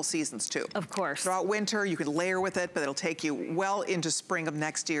to multiple seasons too. Of course. Throughout winter, you can layer with it, but it'll take you well into spring of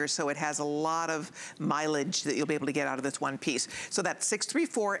next year, so it has a lot of mileage that you'll be able to get out of this one piece. So that's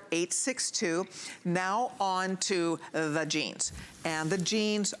 634-862. Now on to the jeans. And the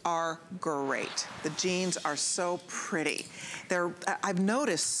jeans are great. The jeans are so pretty. I've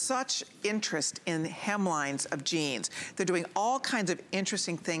noticed such interest in hemlines of jeans. They're doing all kinds of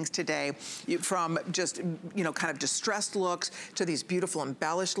interesting things today, from just, kind of distressed looks to these beautiful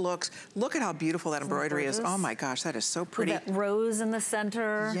embellished looks. Look at how beautiful that embroidery is. Oh my gosh, that is so pretty. With that rose in the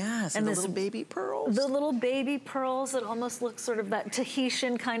center. Yes, and the little baby pearls. The little baby pearls that almost look sort of that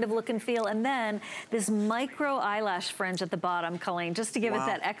Tahitian kind of look and feel. And then this micro eyelash fringe at the bottom, Colleen, just to give it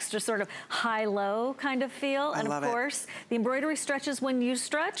that extra sort of high-low kind of feel. And of course, the embroidery stretches when you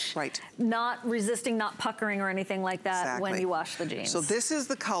stretch. Right. Not resisting, not puckering or anything like that when you wash the jeans. So this is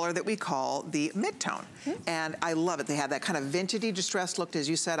the color that we call the mid-tone. And I love it. They have that kind of vintagey distressed look, as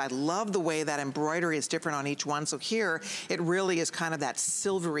you said. I love the way that embroidery is different on each one. So here, it really is kind of that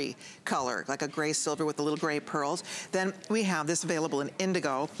silvery color, like a gray silver with the little gray pearls. Then we have this available in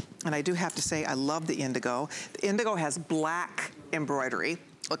indigo. And I do have to say, I love the indigo. The indigo has black embroidery.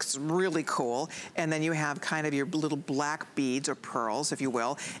 Looks really cool. And then you have kind of your little black beads or pearls, if you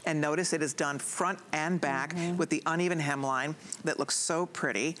will. And notice it is done front and back with the uneven hemline that looks so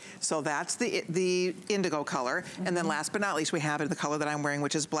pretty. So that's the indigo color. And then last but not least, we have it in the color that I'm wearing,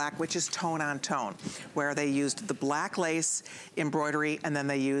 which is black, which is tone on tone, where they used the black lace embroidery and then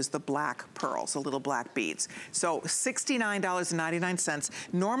they used the black pearls, the little black beads. So $69.99.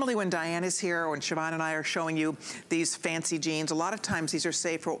 Normally when Diane is here or when Siobhan and I are showing you these fancy jeans, a lot of times these are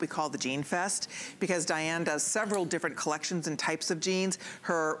saved for what we call the Jean Fest, because Diane does several different collections and types of jeans.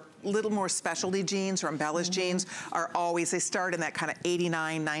 Her little more specialty jeans or embellished jeans are always, they start in that kind of $89,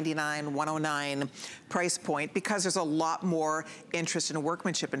 $99, $109 price point, because there's a lot more interest in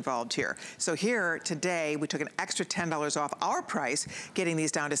workmanship involved here. So here today, we took an extra $10 off our price, getting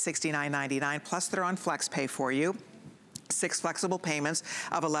these down to $69.99, plus they're on FlexPay for you. 6 flexible payments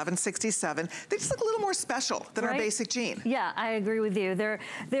of $11.67. They just look a little more special than our basic jean. Yeah, I agree with you.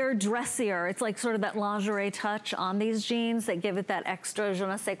 They're dressier. It's like sort of that lingerie touch on these jeans that give it that extra je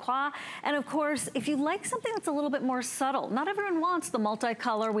ne sais quoi. And of course, if you like something that's a little bit more subtle, not everyone wants the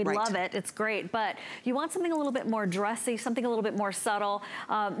multicolor. We love it. It's great. But you want something a little bit more dressy, something a little bit more subtle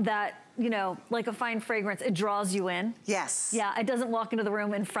that you know, like a fine fragrance, it draws you in. Yes. Yeah, it doesn't walk into the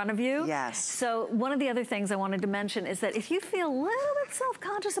room in front of you. Yes. So one of the other things I wanted to mention is that if you feel a little bit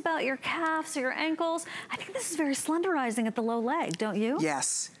self-conscious about your calves or your ankles, I think this is very slenderizing at the low leg, don't you?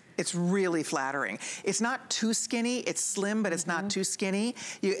 Yes. It's really flattering. It's not too skinny. It's slim, but it's not too skinny,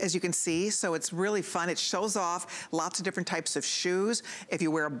 as you can see. So it's really fun. It shows off lots of different types of shoes. If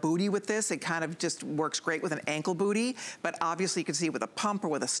you wear a bootie with this, it kind of just works great with an ankle bootie. But obviously, you can see it with a pump or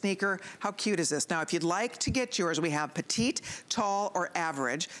with a sneaker. How cute is this? Now, if you'd like to get yours, we have petite, tall, or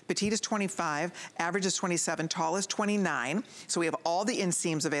average. Petite is 25, average is 27, tall is 29. So we have all the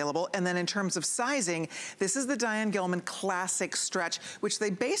inseams available. And then in terms of sizing, this is the Diane Gilman Classic Stretch, which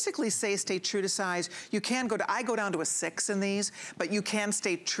they basically say stay true to size. You can go to, I go down to a 6 in these, but you can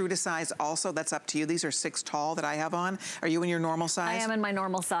stay true to size also. That's up to you. These are 6 tall that I have on. Are you in your normal size? I am in my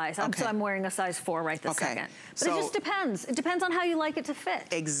normal size. Okay. So I'm wearing a size 4 right this second. But so, it just depends. It depends on how you like it to fit.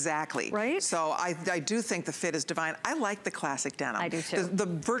 Exactly. Right? So I do think the fit is divine. I like the classic denim. I do too. The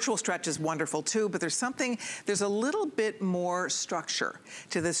virtual stretch is wonderful too, but there's a little bit more structure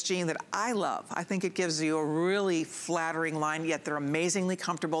to this jean that I love. I think it gives you a really flattering line, yet they're amazingly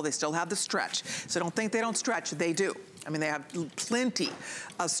comfortable. They still have the stretch. So don't think they don't stretch, they do. I mean, they have plenty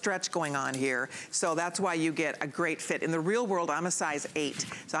of stretch going on here. So that's why you get a great fit. In the real world, I'm a size 8.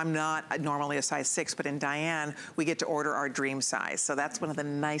 So I'm not normally a size 6, but in Diane, we get to order our dream size. So that's one of the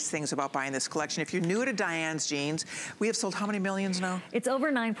nice things about buying this collection. If you're new to Diane's jeans, we have sold how many millions now? It's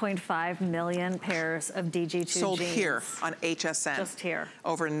over 9.5 million pairs of DG2 sold jeans. Here on HSN. Just here.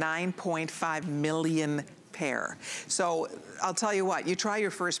 Over 9.5 million pair. So I'll tell you what, you try your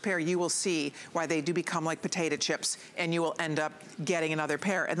first pair, you will see why they do become like potato chips, and you will end up getting another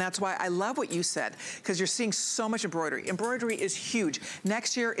pair. And that's why I love what you said, because you're seeing so much embroidery. Embroidery is huge.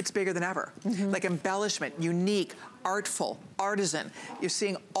 Next year, it's bigger than ever. Like embellishment, unique, artful, artisan. You're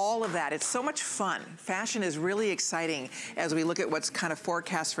seeing all of that. It's so much fun. Fashion is really exciting as we look at what's kind of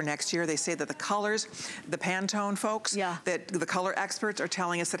forecast for next year. They say that the colors, the Pantone folks, that the color experts are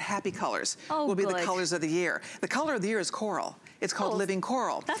telling us that happy colors will be the colors of the year. The color of the year is coral. It's called living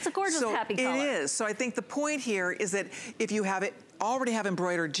coral. That's a gorgeous happy color. It is. So I think the point here is that if you have it, already have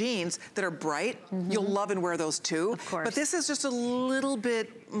embroidered jeans that are bright, you'll love and wear those too. Of course. But this is just a little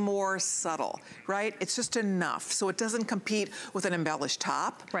bit more subtle, right? It's just enough. So it doesn't compete with an embellished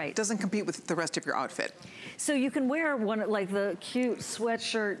top. Right. It doesn't compete with the rest of your outfit. So you can wear one, like the cute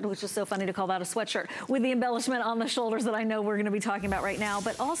sweatshirt, which is so funny to call that a sweatshirt, with the embellishment on the shoulders that I know we're gonna be talking about right now.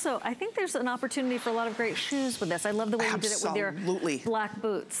 But also, I think there's an opportunity for a lot of great shoes with this. I love the way you did it with your black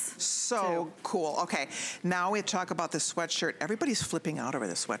boots. So cool. Okay, now we talk about the sweatshirt. Everybody's flipping out over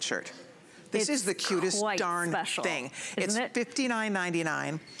the sweatshirt. This is the cutest darn thing. It's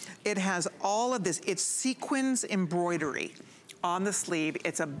 $59.99. It has all of this. It's sequins embroidery on the sleeve.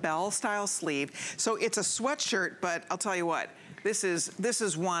 It's a bell style sleeve. So it's a sweatshirt, but I'll tell you what, this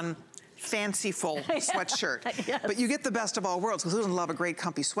is one fanciful sweatshirt. But you get the best of all worlds, because who doesn't love a great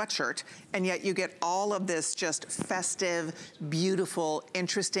comfy sweatshirt? And yet you get all of this just festive, beautiful,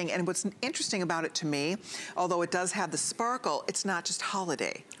 interesting. And what's interesting about it to me, although it does have the sparkle, it's not just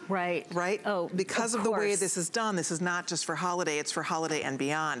holiday. Right. Right? Oh, because of the way this is done, this is not just for holiday, it's for holiday and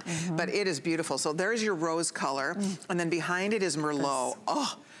beyond. But it is beautiful. So there's your rose color, and then behind it is Merlot.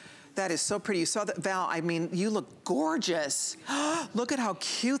 Oh, that is so pretty. You saw that, Val, I mean, you look gorgeous. Look at how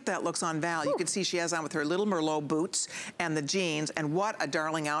cute that looks on Val. You can see she has on with her little Merlot boots and the jeans, and what a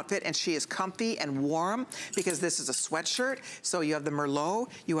darling outfit. And she is comfy and warm because this is a sweatshirt. So you have the Merlot,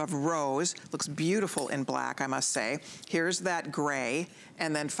 you have rose, looks beautiful in black, I must say. Here's that gray.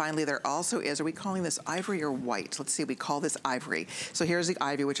 And then finally there also is, are we calling this ivory or white? Let's see, we call this ivory. So here's the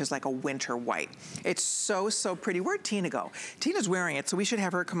ivory, which is like a winter white. It's so, so pretty. Where'd Tina go? Tina's wearing it, so we should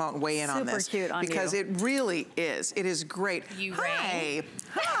have her come out and weigh in on this. Super cute on you. Because it really is. It is great. Hi.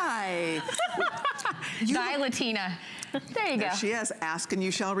 Hi. Dial Tina. There you go. There she is. Ask and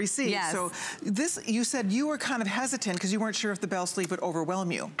you shall receive. Yes. So this, you said you were kind of hesitant because you weren't sure if the bell sleeve would overwhelm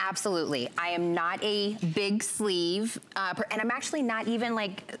you. Absolutely. I am not a big sleeve, and I'm actually not even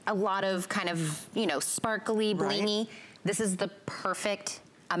like a lot of kind of, you know, sparkly, blingy. This is the perfect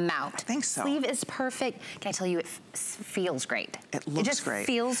amount. I think so. Sleeve is perfect. Can I tell you, it feels great. It looks just great.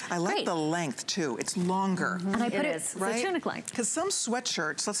 Feels I like great. the length too. It's longer. And I put it right? It's a tunic length. Because some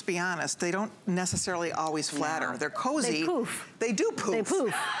sweatshirts, let's be honest, they don't necessarily always flatter. They're cozy. They poof. They do poof. They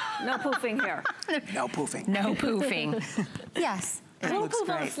poof. No poofing here. No poofing. No poofing. Yes. A little poof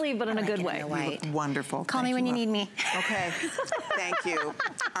on the sleeve, but in a good way. You look wonderful. Call me when you need me. Okay. Thank you.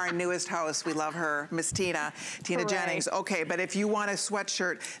 Our newest host, we love her, Miss Tina Jennings. Okay, but if you want a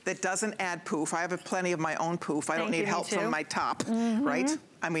sweatshirt that doesn't add poof, I have plenty of my own poof. I don't need help from my top, right?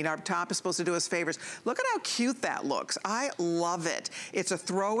 I mean, our top is supposed to do us favors. Look at how cute that looks. I love it. It's a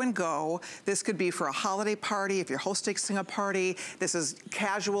throw and go. This could be for a holiday party, if you're hosting a party. This is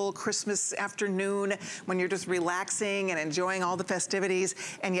casual Christmas afternoon when you're just relaxing and enjoying all the festivities,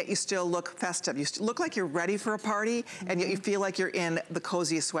 and yet you still look festive. You look like you're ready for a party, and yet you feel like you're in the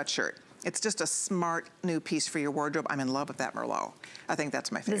coziest sweatshirt. It's just a smart new piece for your wardrobe. I'm in love with that Merlot. I think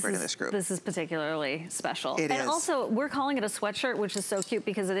that's my favorite in this group. This is particularly special. It is. And also, we're calling it a sweatshirt, which is so cute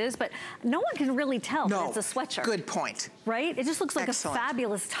because it is, but no one can really tell that it's a sweatshirt. Good point. Right? It just looks like a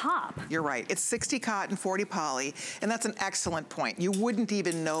fabulous top. You're right. It's 60 cotton, 40 poly, and that's an excellent point. You wouldn't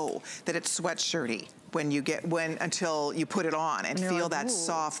even know that it's sweatshirty until you put it on and feel like, that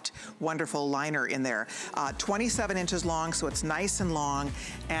soft, wonderful liner in there. 27 inches long, so it's nice and long,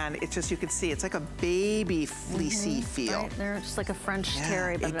 and it's just, you can see, it's like a baby fleecy feel. Right? They're just like a French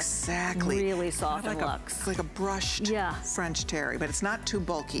terry, but really soft and luxe. Like a brushed French terry, but it's not too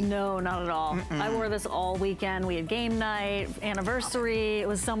bulky. No, not at all. I wore this all weekend. We had game night, anniversary. It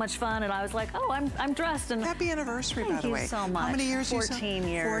was so much fun, and I was like, oh, I'm dressed. And happy anniversary, by the way. Thank you so much. How many years? 14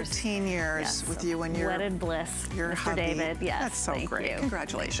 years. 14 years with you and your wedded bliss, your Mr. hubby. David. Yes, that's so great.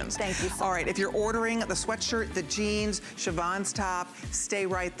 Congratulations. Thank you so much. All right, if you're ordering the sweatshirt, the jeans, Siobhan's top, stay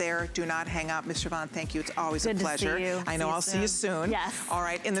right there. Do not hang up. Miss Siobhan, thank you. It's always a pleasure. To see you. I know I'll see you soon. Yes. All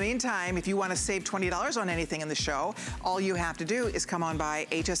right, in the meantime, if you want to save $20 on anything in the show, all you have to do is come on by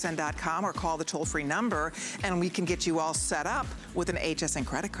hsn.com or call the toll-free number, and we can get you all set up with an HSN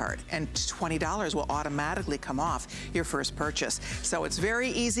credit card, and $20 will automatically come off your first purchase. So it's very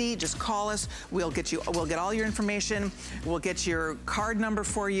easy. Just call us. We'll get all your information. We'll get your card number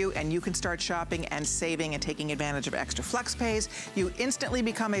for you, and you can start shopping and saving and taking advantage of extra flex pays. You instantly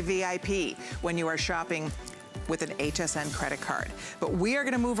become a VIP when you are shopping with an HSN credit card. But we are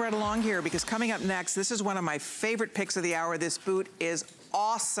gonna move right along here, because coming up next, this is one of my favorite picks of the hour. This boot is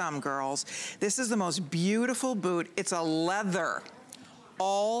awesome, girls. This is the most beautiful boot. It's a leather.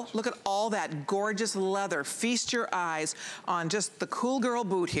 Look at all that gorgeous leather. Feast your eyes on just the cool girl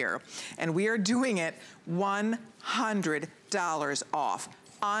boot here. And we are doing it $100 off.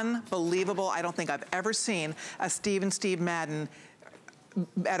 Unbelievable. I don't think I've ever seen a Steve Madden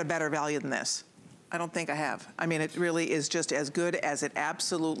at a better value than this. I don't think I have. I mean, it really is just as good as it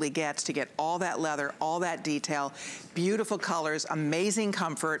absolutely gets to get all that leather, all that detail, beautiful colors, amazing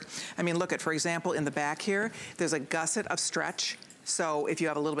comfort. I mean, look at, for example, in the back here, there's a gusset of stretch. So if you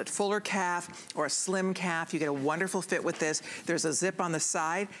have a little bit fuller calf or a slim calf, you get a wonderful fit with this. There's a zip on the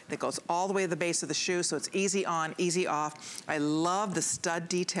side that goes all the way to the base of the shoe, so it's easy on, easy off. I love the stud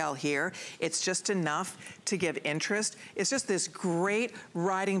detail here. It's just enough to give interest. It's just this great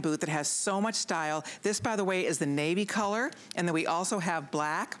riding boot that has so much style. This, by the way, is the navy color, and then we also have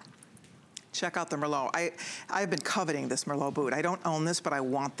black. Check out the Merlot. I've been coveting this Merlot boot. I don't own this, but I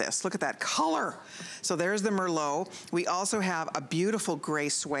want this. Look at that color. So there's the Merlot. We also have a beautiful gray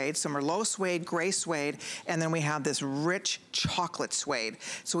suede, so Merlot suede, gray suede, and then we have this rich chocolate suede.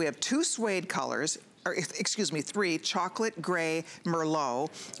 So we have two suede colors, or excuse me, three, chocolate, gray,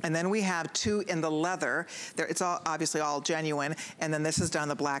 Merlot, and then we have two in the leather. It's all obviously all genuine, and then this is done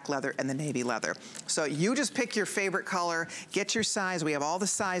the black leather and the navy leather. So you just pick your favorite color, get your size. We have all the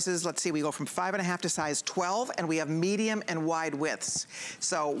sizes. Let's see, we go from 5.5 to size 12, and we have medium and wide widths.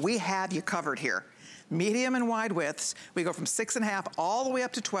 So we have you covered here. Medium and wide widths. We go from 6.5 all the way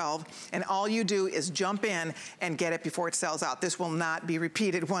up to 12, and all you do is jump in and get it before it sells out. This will not be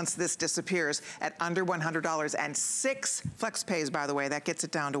repeated once this disappears at under $100. And 6 flex pays, by the way, that gets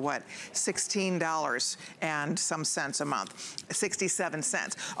it down to what? $16 and some cents a month, 67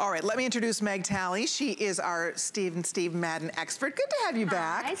 cents. All right, let me introduce Meg Talley. She is our Steve Madden expert. Good to have you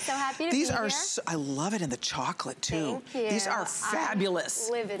back. Hi, so happy to be here. I love it in the chocolate too. Thank you. These are fabulous.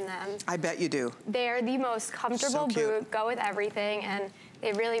 I live in them. I bet you do. They're the most comfortable boot, go with everything, and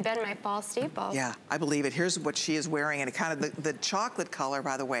they've really been my fall staple. Yeah, I believe it. Here's what she is wearing, and it kind of, the chocolate color,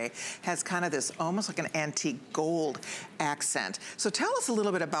 by the way, has kind of this almost like an antique gold accent. So tell us a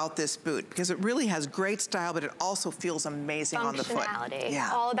little bit about this boot, because it really has great style, but it also feels amazing on the foot.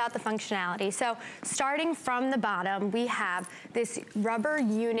 Functionality, all about the functionality. So starting from the bottom, we have this rubber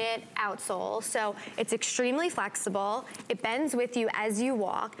unit outsole. So it's extremely flexible. It bends with you as you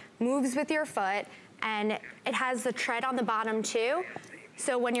walk, moves with your foot, and it has the tread on the bottom too.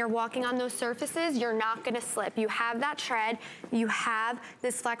 So when you're walking on those surfaces, you're not gonna slip. You have that tread, you have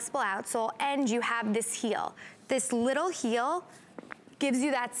this flexible outsole, and you have this heel. This little heel gives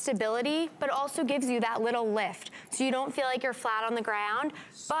you that stability, but also gives you that little lift. So you don't feel like you're flat on the ground,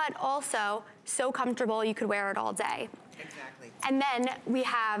 but also so comfortable you could wear it all day. Exactly. And then we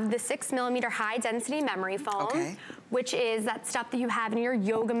have the 6mm high density memory foam. which is that stuff that you have in your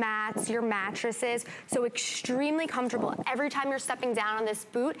yoga mats, your mattresses. So extremely comfortable. Every time you're stepping down on this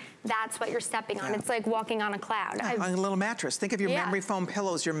boot, that's what you're stepping on. It's like walking on a cloud. On a little mattress. Think of your memory foam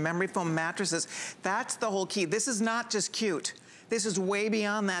pillows, your memory foam mattresses. That's the whole key. This is not just cute. This is way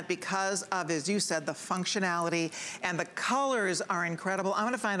beyond that because of, as you said, the functionality, and the colors are incredible. I'm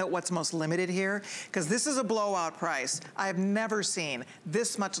gonna find out what's most limited here, because this is a blowout price. I've never seen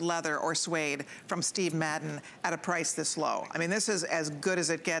this much leather or suede from Steve Madden at a price this low. I mean, this is as good as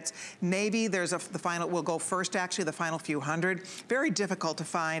it gets. Navy, there's the final, we'll go first actually, the final few hundred. Very difficult to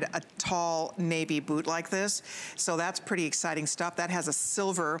find a tall navy boot like this. So that's pretty exciting stuff. That has a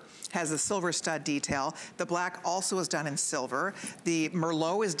silver stud detail. The black also is done in silver. The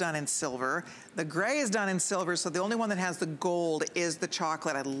Merlot is done in silver. The gray is done in silver, so the only one that has the gold is the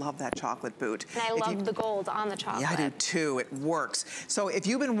chocolate. I love that chocolate boot. And I love the gold on the chocolate. Yeah, I do too. It works. So if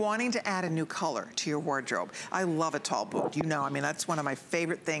you've been wanting to add a new color to your wardrobe, I love a tall boot. You know, I mean, that's one of my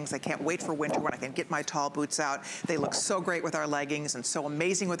favorite things. I can't wait for winter when I can get my tall boots out. They look so great with our leggings and so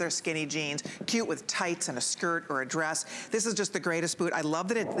amazing with our skinny jeans, cute with tights and a skirt or a dress. This is just the greatest boot. I love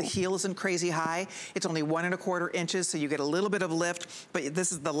that the heel isn't crazy high. It's only 1 1/4 inches, so you get a little bit of lift, but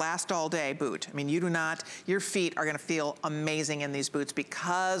this is the last all day boot. I mean, your feet are gonna feel amazing in these boots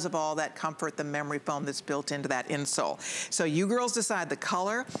because of all that comfort, the memory foam that's built into that insole. So you girls decide the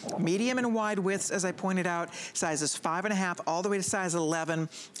color, medium and wide widths, as I pointed out, sizes 5.5 all the way to size 11,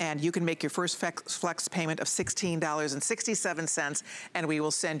 and you can make your first flex payment of $16.67, and we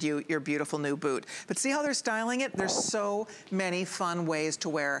will send you your beautiful new boot. But see how they're styling it? There's so many fun ways to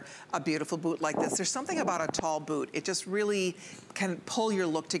wear a beautiful boot like this. There's something about a tall boot. It just really can pull your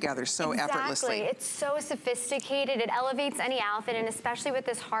look together so effortlessly. It's so sophisticated. It elevates any outfit, and especially with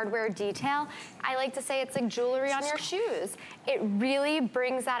this hardware detail, I like to say it's like jewelry on your shoes. It really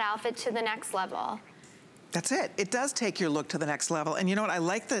brings that outfit to the next level. That's it. It does take your look to the next level. And you know what? I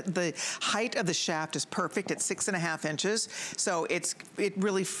like the height of the shaft is perfect at 6.5 inches. So it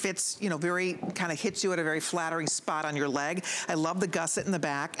really fits, you know, very kind of hits you at a very flattering spot on your leg. I love the gusset in the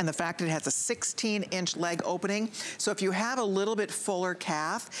back and the fact that it has a 16-inch leg opening. So if you have a little bit fuller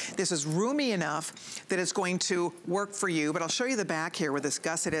calf, this is roomy enough that it's going to work for you. But I'll show you the back here where this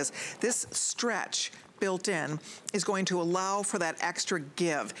gusset is. This stretch built in is going to allow for that extra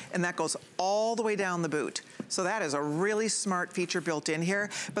give, and that goes all the way down the boot. So that is a really smart feature built in here,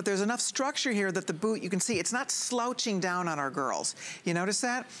 but there's enough structure here that the boot, you can see, it's not slouching down on our girls. You notice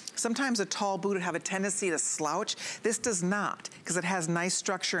that? Sometimes a tall boot would have a tendency to slouch. This does not, because it has nice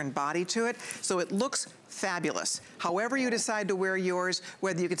structure and body to it, so it looks fabulous. However you decide to wear yours,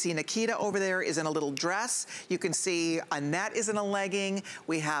 whether you can see Nikita over there is in a little dress, you can see Annette is in a legging,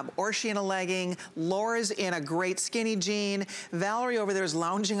 we have Orshi in a legging, Laura's in a great skinny jean, Valerie over there is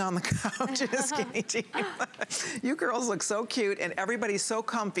lounging on the couch in a skinny jean. You girls look so cute, and everybody's so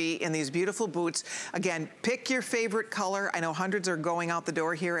comfy in these beautiful boots. Again, pick your favorite color. I know hundreds are going out the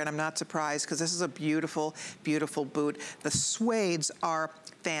door here, and I'm not surprised because this is a beautiful, beautiful boot. The suedes are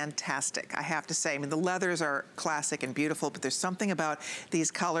fantastic, I have to say. I mean, the leathers are classic and beautiful, but there's something about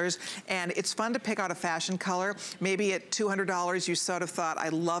these colors, and it's fun to pick out a fashion color. Maybe at $200, you sort of thought, I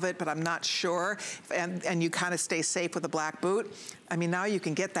love it, but I'm not sure, and you kind of stay safe with a black boot. I mean, now you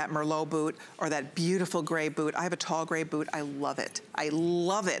can get that Merlot boot or that beautiful gray boot. I have a tall gray boot. I love it. I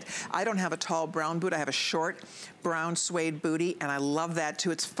love it. I don't have a tall brown boot. I have a short brown suede bootie, and I love that too.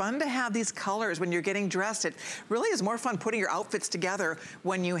 It's fun to have these colors when you're getting dressed. It really is more fun putting your outfits together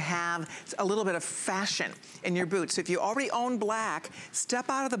when you have a little bit of fashion in your boots. So if you already own black, step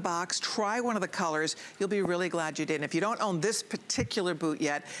out of the box, try one of the colors. You'll be really glad you did. And if you don't own this particular boot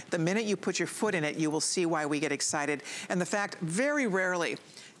yet, the minute you put your foot in it, you will see why we get excited. And the fact, very rarely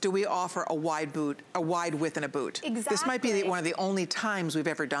do we offer a wide boot, a wide width in a boot. Exactly. This might be one of the only times we've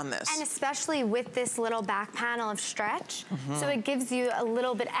ever done this. And especially with this little back panel of stretch, so it gives you a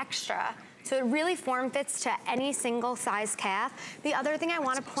little bit extra. So it really form fits to any single size calf. The other thing I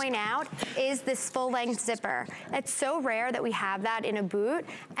want to point out is this full length zipper. It's so rare that we have that in a boot,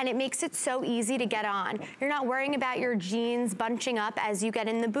 and it makes it so easy to get on. You're not worrying about your jeans bunching up as you get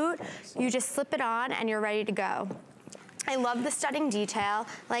in the boot. You just slip it on and you're ready to go. I love the studding detail.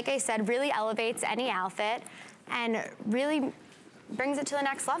 Like I said, really elevates any outfit and really brings it to the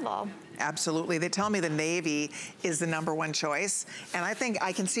next level. Absolutely. They tell me the navy is the #1 choice, and I think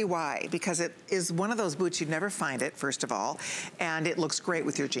I can see why, because it is one of those boots you'd never find it, first of all, and it looks great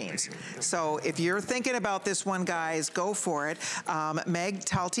with your jeans. So if you're thinking about this one, guys, go for it. Meg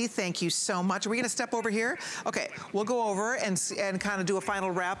Talty, thank you so much. Are we going to step over here? Okay, we'll go over and kind of do a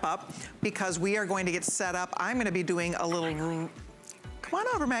final wrap up, because we are going to get set up. I'm going to be doing a little Come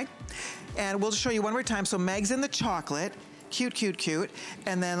on over, Meg. And we'll show you one more time. So Meg's in the chocolate. Cute, cute, cute.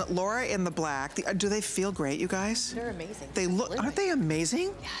 And then Laura in the black. Do they feel great, you guys? They're amazing. They look, aren't they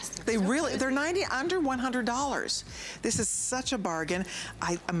amazing? Yes. They really, they're under $100. This is such a bargain.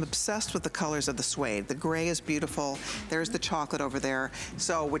 I'm obsessed with the colors of the suede. The gray is beautiful. There's the chocolate over there.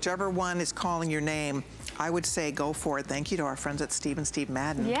 So whichever one is calling your name, I would say go for it. Thank you to our friends at Steve and Steve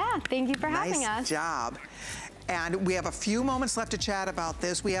Madden. Yeah, thank you for having us. Nice job. And we have a few moments left to chat about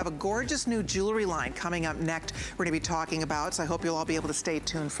this. We have a gorgeous new jewelry line coming up next we're gonna be talking about, so I hope you'll all be able to stay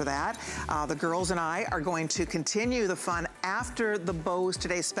tuned for that. The girls and I are going to continue the fun after the Bows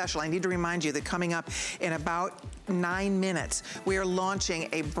Today special. I need to remind you that coming up in about 9 minutes, we are launching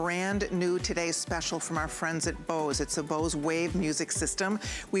a brand new Today special from our friends at Bose. It's a Bose Wave music system.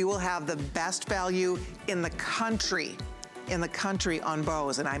 We will have the best value in the country on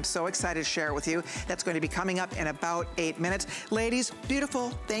Bose, and I'm so excited to share it with you. That's going to be coming up in about 8 minutes. Ladies,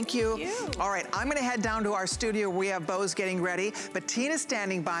 beautiful, thank you. All right, I'm gonna head down to our studio where we have Bose getting ready, but Tina's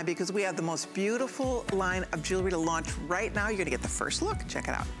standing by because we have the most beautiful line of jewelry to launch right now. You're gonna get the first look, check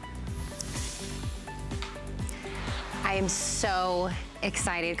it out. I am so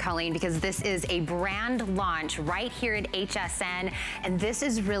excited, Colleen, because this is a brand launch right here at HSN, and this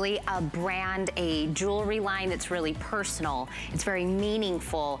is really a jewelry line that's really personal. It's very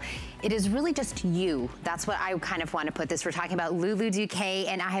meaningful. It is really just you. That's what I kind of want to put this. We're talking about Lulu Duque,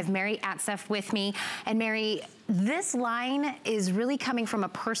 and I have Mary Atsef with me. And Mary, this line is really coming from a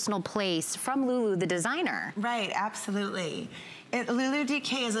personal place from Lulu, the designer. Right, absolutely. Lulu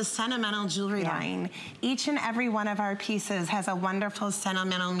Duque is a sentimental jewelry line. Each and every one of our pieces has a wonderful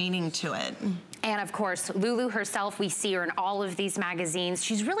sentimental meaning to it. And of course, Lulu herself, we see her in all of these magazines.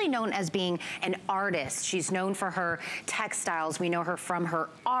 She's really known as being an artist. She's known for her textiles. We know her from her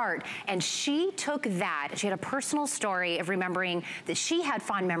art. And she took that. She had a personal story of remembering that she had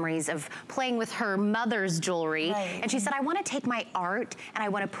fond memories of playing with her mother's jewelry. Right. And she said, I want to take my art and I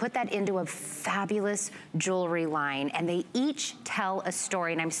want to put that into a fabulous jewelry line. And they each tell a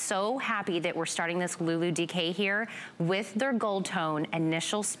story. And I'm so happy that we're starting this Lulu Duque here with their gold tone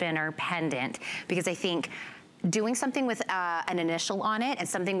initial spinner pendant, because I think doing something with an initial on it and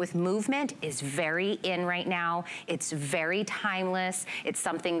something with movement is very in right now. It's very timeless. It's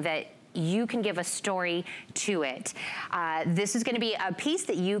something that you can give a story to it. This is gonna be a piece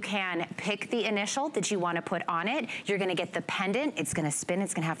that you can pick the initial that you wanna put on it. You're gonna get the pendant, it's gonna spin,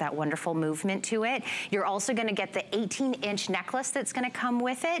 it's gonna have that wonderful movement to it. You're also gonna get the 18-inch necklace that's gonna come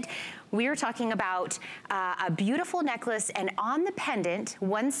with it. We are talking about a beautiful necklace, and on the pendant,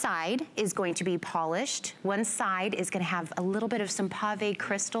 one side is going to be polished. One side is gonna have a little bit of some pave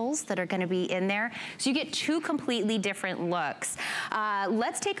crystals that are gonna be in there. So you get two completely different looks.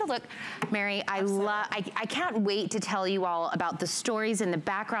 Let's take a look. Mary, I can't wait to tell you all about the stories and the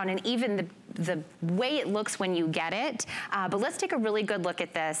background and even the way it looks when you get it. But let's take a really good look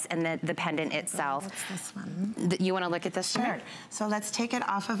at this and the pendant itself. What's this one? You wanna look at this? Sure. So let's take it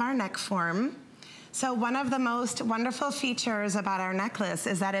off of our neck form. So one of the most wonderful features about our necklace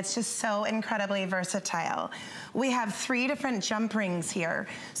is that it's just so incredibly versatile. We have 3 different jump rings here.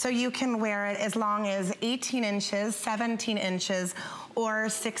 So you can wear it as long as 18 inches, 17 inches, or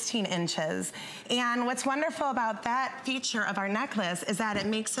 16 inches. And what's wonderful about that feature of our necklace is that it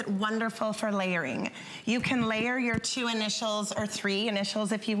makes it wonderful for layering. You can layer your 2 initials or 3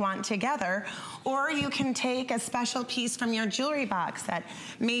 initials if you want together, or you can take a special piece from your jewelry box that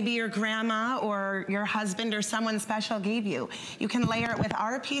maybe your grandma or your husband or someone special gave you. You can layer it with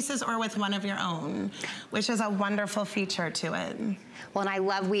our pieces or with one of your own, which is a wonderful feature to it. Well, and I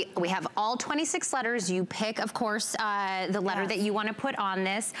love, we have all 26 letters. You pick, of course, the letter that you want to put on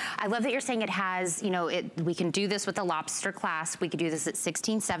this. I love that you're saying it has, you know, we can do this with a lobster clasp. We could do this at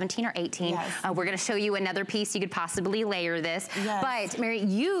 16, 17, or 18. Yes. We're going to show you another piece you could possibly layer this. Yes. But, Mary,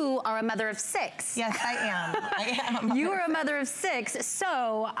 you are a mother of 6. Yes, I am. I am. You are a mother of 6,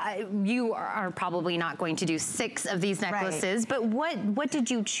 so you are probably not going to do 6 of these necklaces. Right. But what did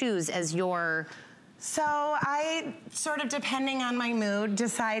you choose as your... So I sort of, depending on my mood,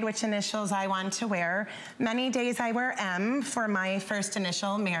 decide which initials I want to wear. Many days I wear M for my first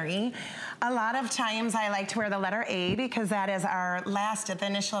initial, Mary. A lot of times I like to wear the letter A because that is the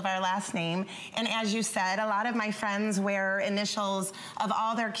initial of our last name. And as you said, a lot of my friends wear initials of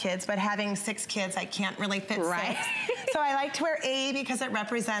all their kids, but having 6 kids, I can't really fit 6. So I like to wear A because it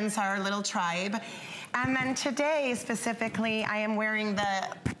represents our little tribe. And then today, specifically, I am wearing the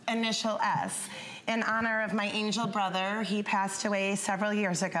initial S in honor of my angel brother. He passed away several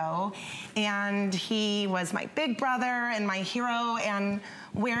years ago, and he was my big brother and my hero, and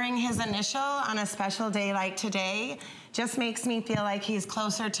wearing his initial on a special day like today just makes me feel like he's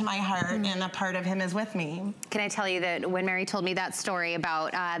closer to my heart and a part of him is with me. Can I tell you that when Mary told me that story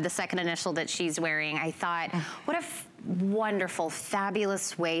about the second initial that she's wearing, I thought, what a wonderful,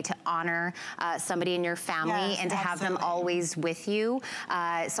 fabulous way to honor somebody in your family and to have them always with you.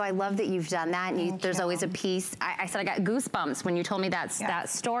 So I love that you've done that. And there's always a piece. I said I got goosebumps when you told me that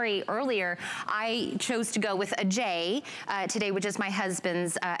story earlier. I chose to go with a J today, which is my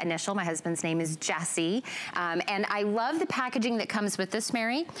husband's initial. My husband's name is Jesse. And I love the packaging that comes with this,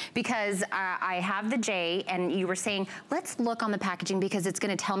 Mary, because I have the J, and you were saying, let's look on the packaging because it's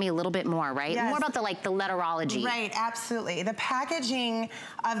going to tell me a little bit more, right? More about the letterology. Right, absolutely. The packaging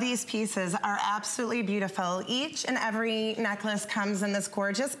of these pieces are absolutely beautiful. Each and every necklace comes in this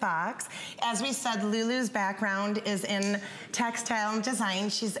gorgeous box. As we said, Lulu's background is in textile and design.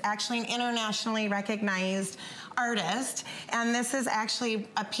 She's actually an internationally recognized artist, and this is actually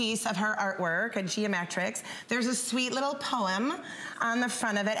a piece of her artwork, a geometrics. There's a sweet little poem on the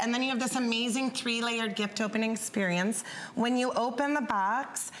front of it, and then you have this amazing 3-layered gift opening experience. When you open the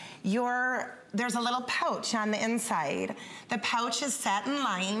box, there's a little pouch on the inside. The pouch is satin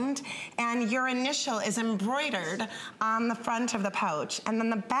lined, and your initial is embroidered on the front of the pouch. And then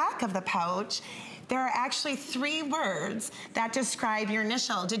the back of the pouch, there are actually 3 words that describe your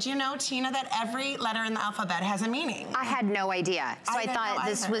initial. Did you know, Tina, that every letter in the alphabet has a meaning? I had no idea. So I thought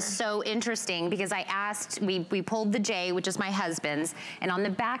this was so interesting because I asked, we pulled the J, which is my husband's, and on the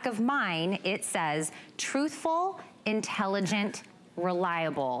back of mine, it says, truthful, intelligent,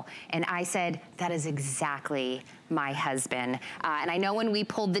 reliable. And I said, that is exactly my husband. And I know when we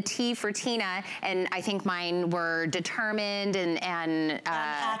pulled the T for Tina, and I think mine were determined and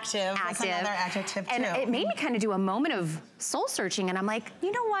active. That's another adjective too. And it made me kind of do a moment of soul searching, and I'm like,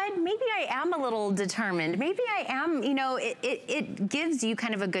 you know what? Maybe I am a little determined. Maybe I am, you know, it gives you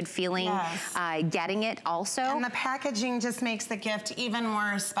kind of a good feeling getting it also. And the packaging just makes the gift even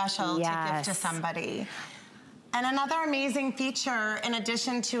more special to gift to somebody. And another amazing feature, in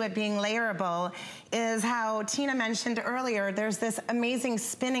addition to it being layerable, is how Tina mentioned earlier, there's this amazing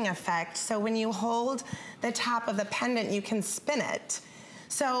spinning effect. So when you hold the top of the pendant, you can spin it.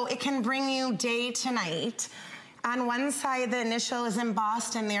 So it can bring you day to night. On one side, the initial is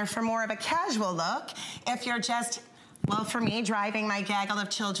embossed in there for more of a casual look. If you're just, well, for me, driving my gaggle of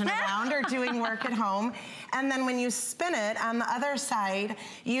children around or doing work at home. And then when you spin it, on the other side,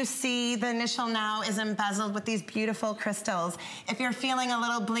 you see the initial now is embezzled with these beautiful crystals. If you're feeling a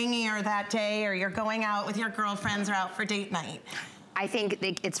little blingier that day, or you're going out with your girlfriends or out for date night. I think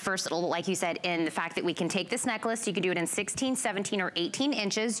it's versatile, like you said, in the fact that we can take this necklace, you can do it in 16, 17, or 18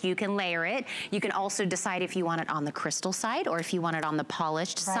 inches. You can layer it. You can also decide if you want it on the crystal side or if you want it on the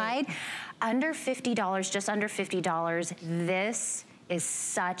polished side. Under $50, just under $50, this is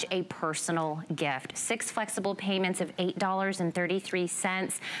such a personal gift. 6 flexible payments of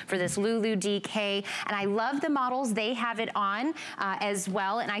 $8.33 for this Lulu DK. And I love the models. They have it on as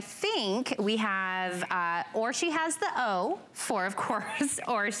well. And I think we have, Orshi has the O for, of course,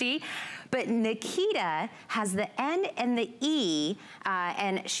 Orshi. But Nikita has the N and the E,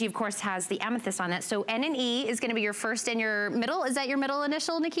 and she, of course, has the amethyst on that. So N and E is gonna be your first and your middle. Is that your middle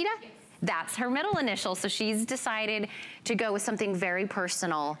initial, Nikita? Yes. That's her middle initial. So she's decided to go with something very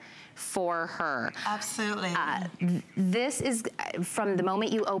personal for her. Absolutely. This is from the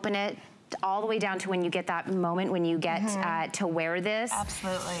moment you open it all the way down to when you get that moment when you get to wear this.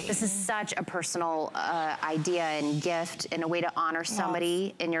 Absolutely. This is such a personal idea and gift and a way to honor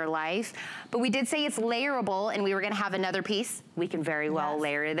somebody in your life. But we did say it's layerable, and we were gonna have another piece. We can very well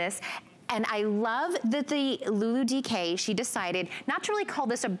layer this. And I love that the Lulu DK, she decided not to really call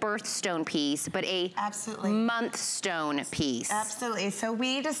this a birthstone piece, but a month stone piece. Absolutely. So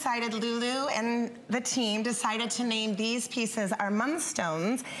we decided, Lulu and the team decided to name these pieces our month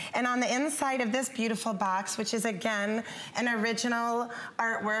stones. And on the inside of this beautiful box, which is again an original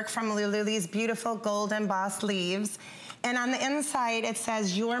artwork from Lulu, these beautiful gold embossed leaves. And on the inside, it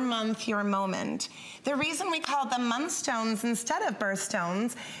says, your month, your moment. The reason we called them month stones instead of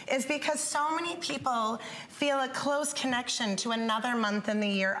birthstones is because so many people feel a close connection to another month in the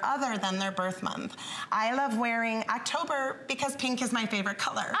year other than their birth month. I love wearing October because pink is my favorite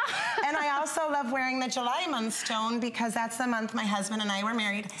color. And I also love wearing the July month stone because that's the month my husband and I were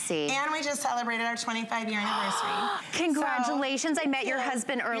married. And we just celebrated our 25-year anniversary. Congratulations. So, I met your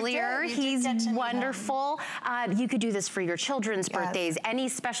husband earlier. He's wonderful. You could do this for your children's birthdays, any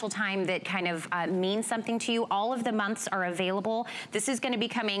special time that kind of means something to you. All of the months are available. This is going to be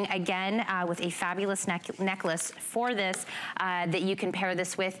coming again with a fabulous necklace for this that you can pair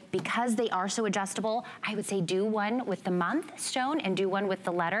this with. Because they are so adjustable, I would say do one with the month stone and do one with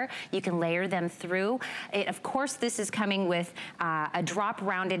the letter. You can layer them through. Of course, this is coming with a drop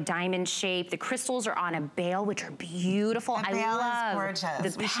rounded diamond shape. The crystals are on a bail, which are beautiful. The bail is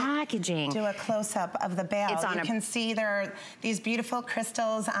gorgeous. The packaging. Do a close-up of the bail. You can see there are these beautiful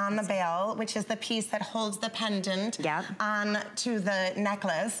crystals on the bail, which is the piece that holds the pendant on to the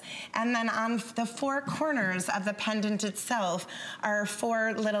necklace. And then on the four corners of the pendant itself are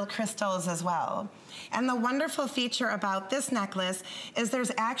 4 little crystals as well. And the wonderful feature about this necklace is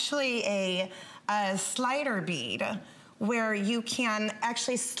there's actually a slider bead where you can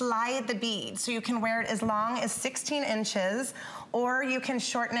actually slide the bead. So you can wear it as long as 16 inches, or you can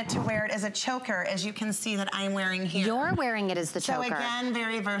shorten it to wear it as a choker, as you can see that I'm wearing here. You're wearing it as the choker. So again,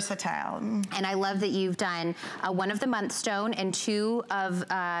 very versatile. And I love that you've done one of the month stone and 2 of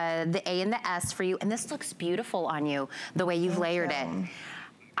the A and the S for you. And this looks beautiful on you, the way you've layered it.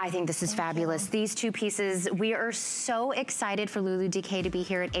 I think this is fabulous. These 2 pieces, we are so excited for Lulu DK to be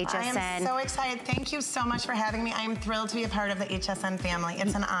here at HSN. I am so excited. Thank you so much for having me. I am thrilled to be a part of the HSN family.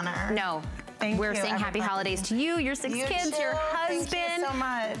 It's an honor. No. We're saying happy holidays to you, your 6 kids, your husband. Thank you so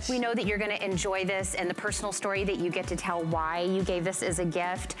much. We know that you're going to enjoy this, and the personal story that you get to tell why you gave this as a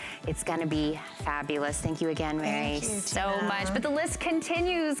gift, it's going to be fabulous. Thank you again, Mary, so much. But the list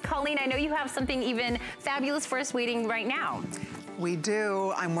continues. Colleen, I know you have something even fabulous for us waiting right now. We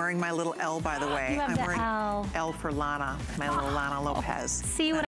do. I'm wearing my little L, by the way. You have I'm wearing L. L for Lana, my little Lana Lopez. See what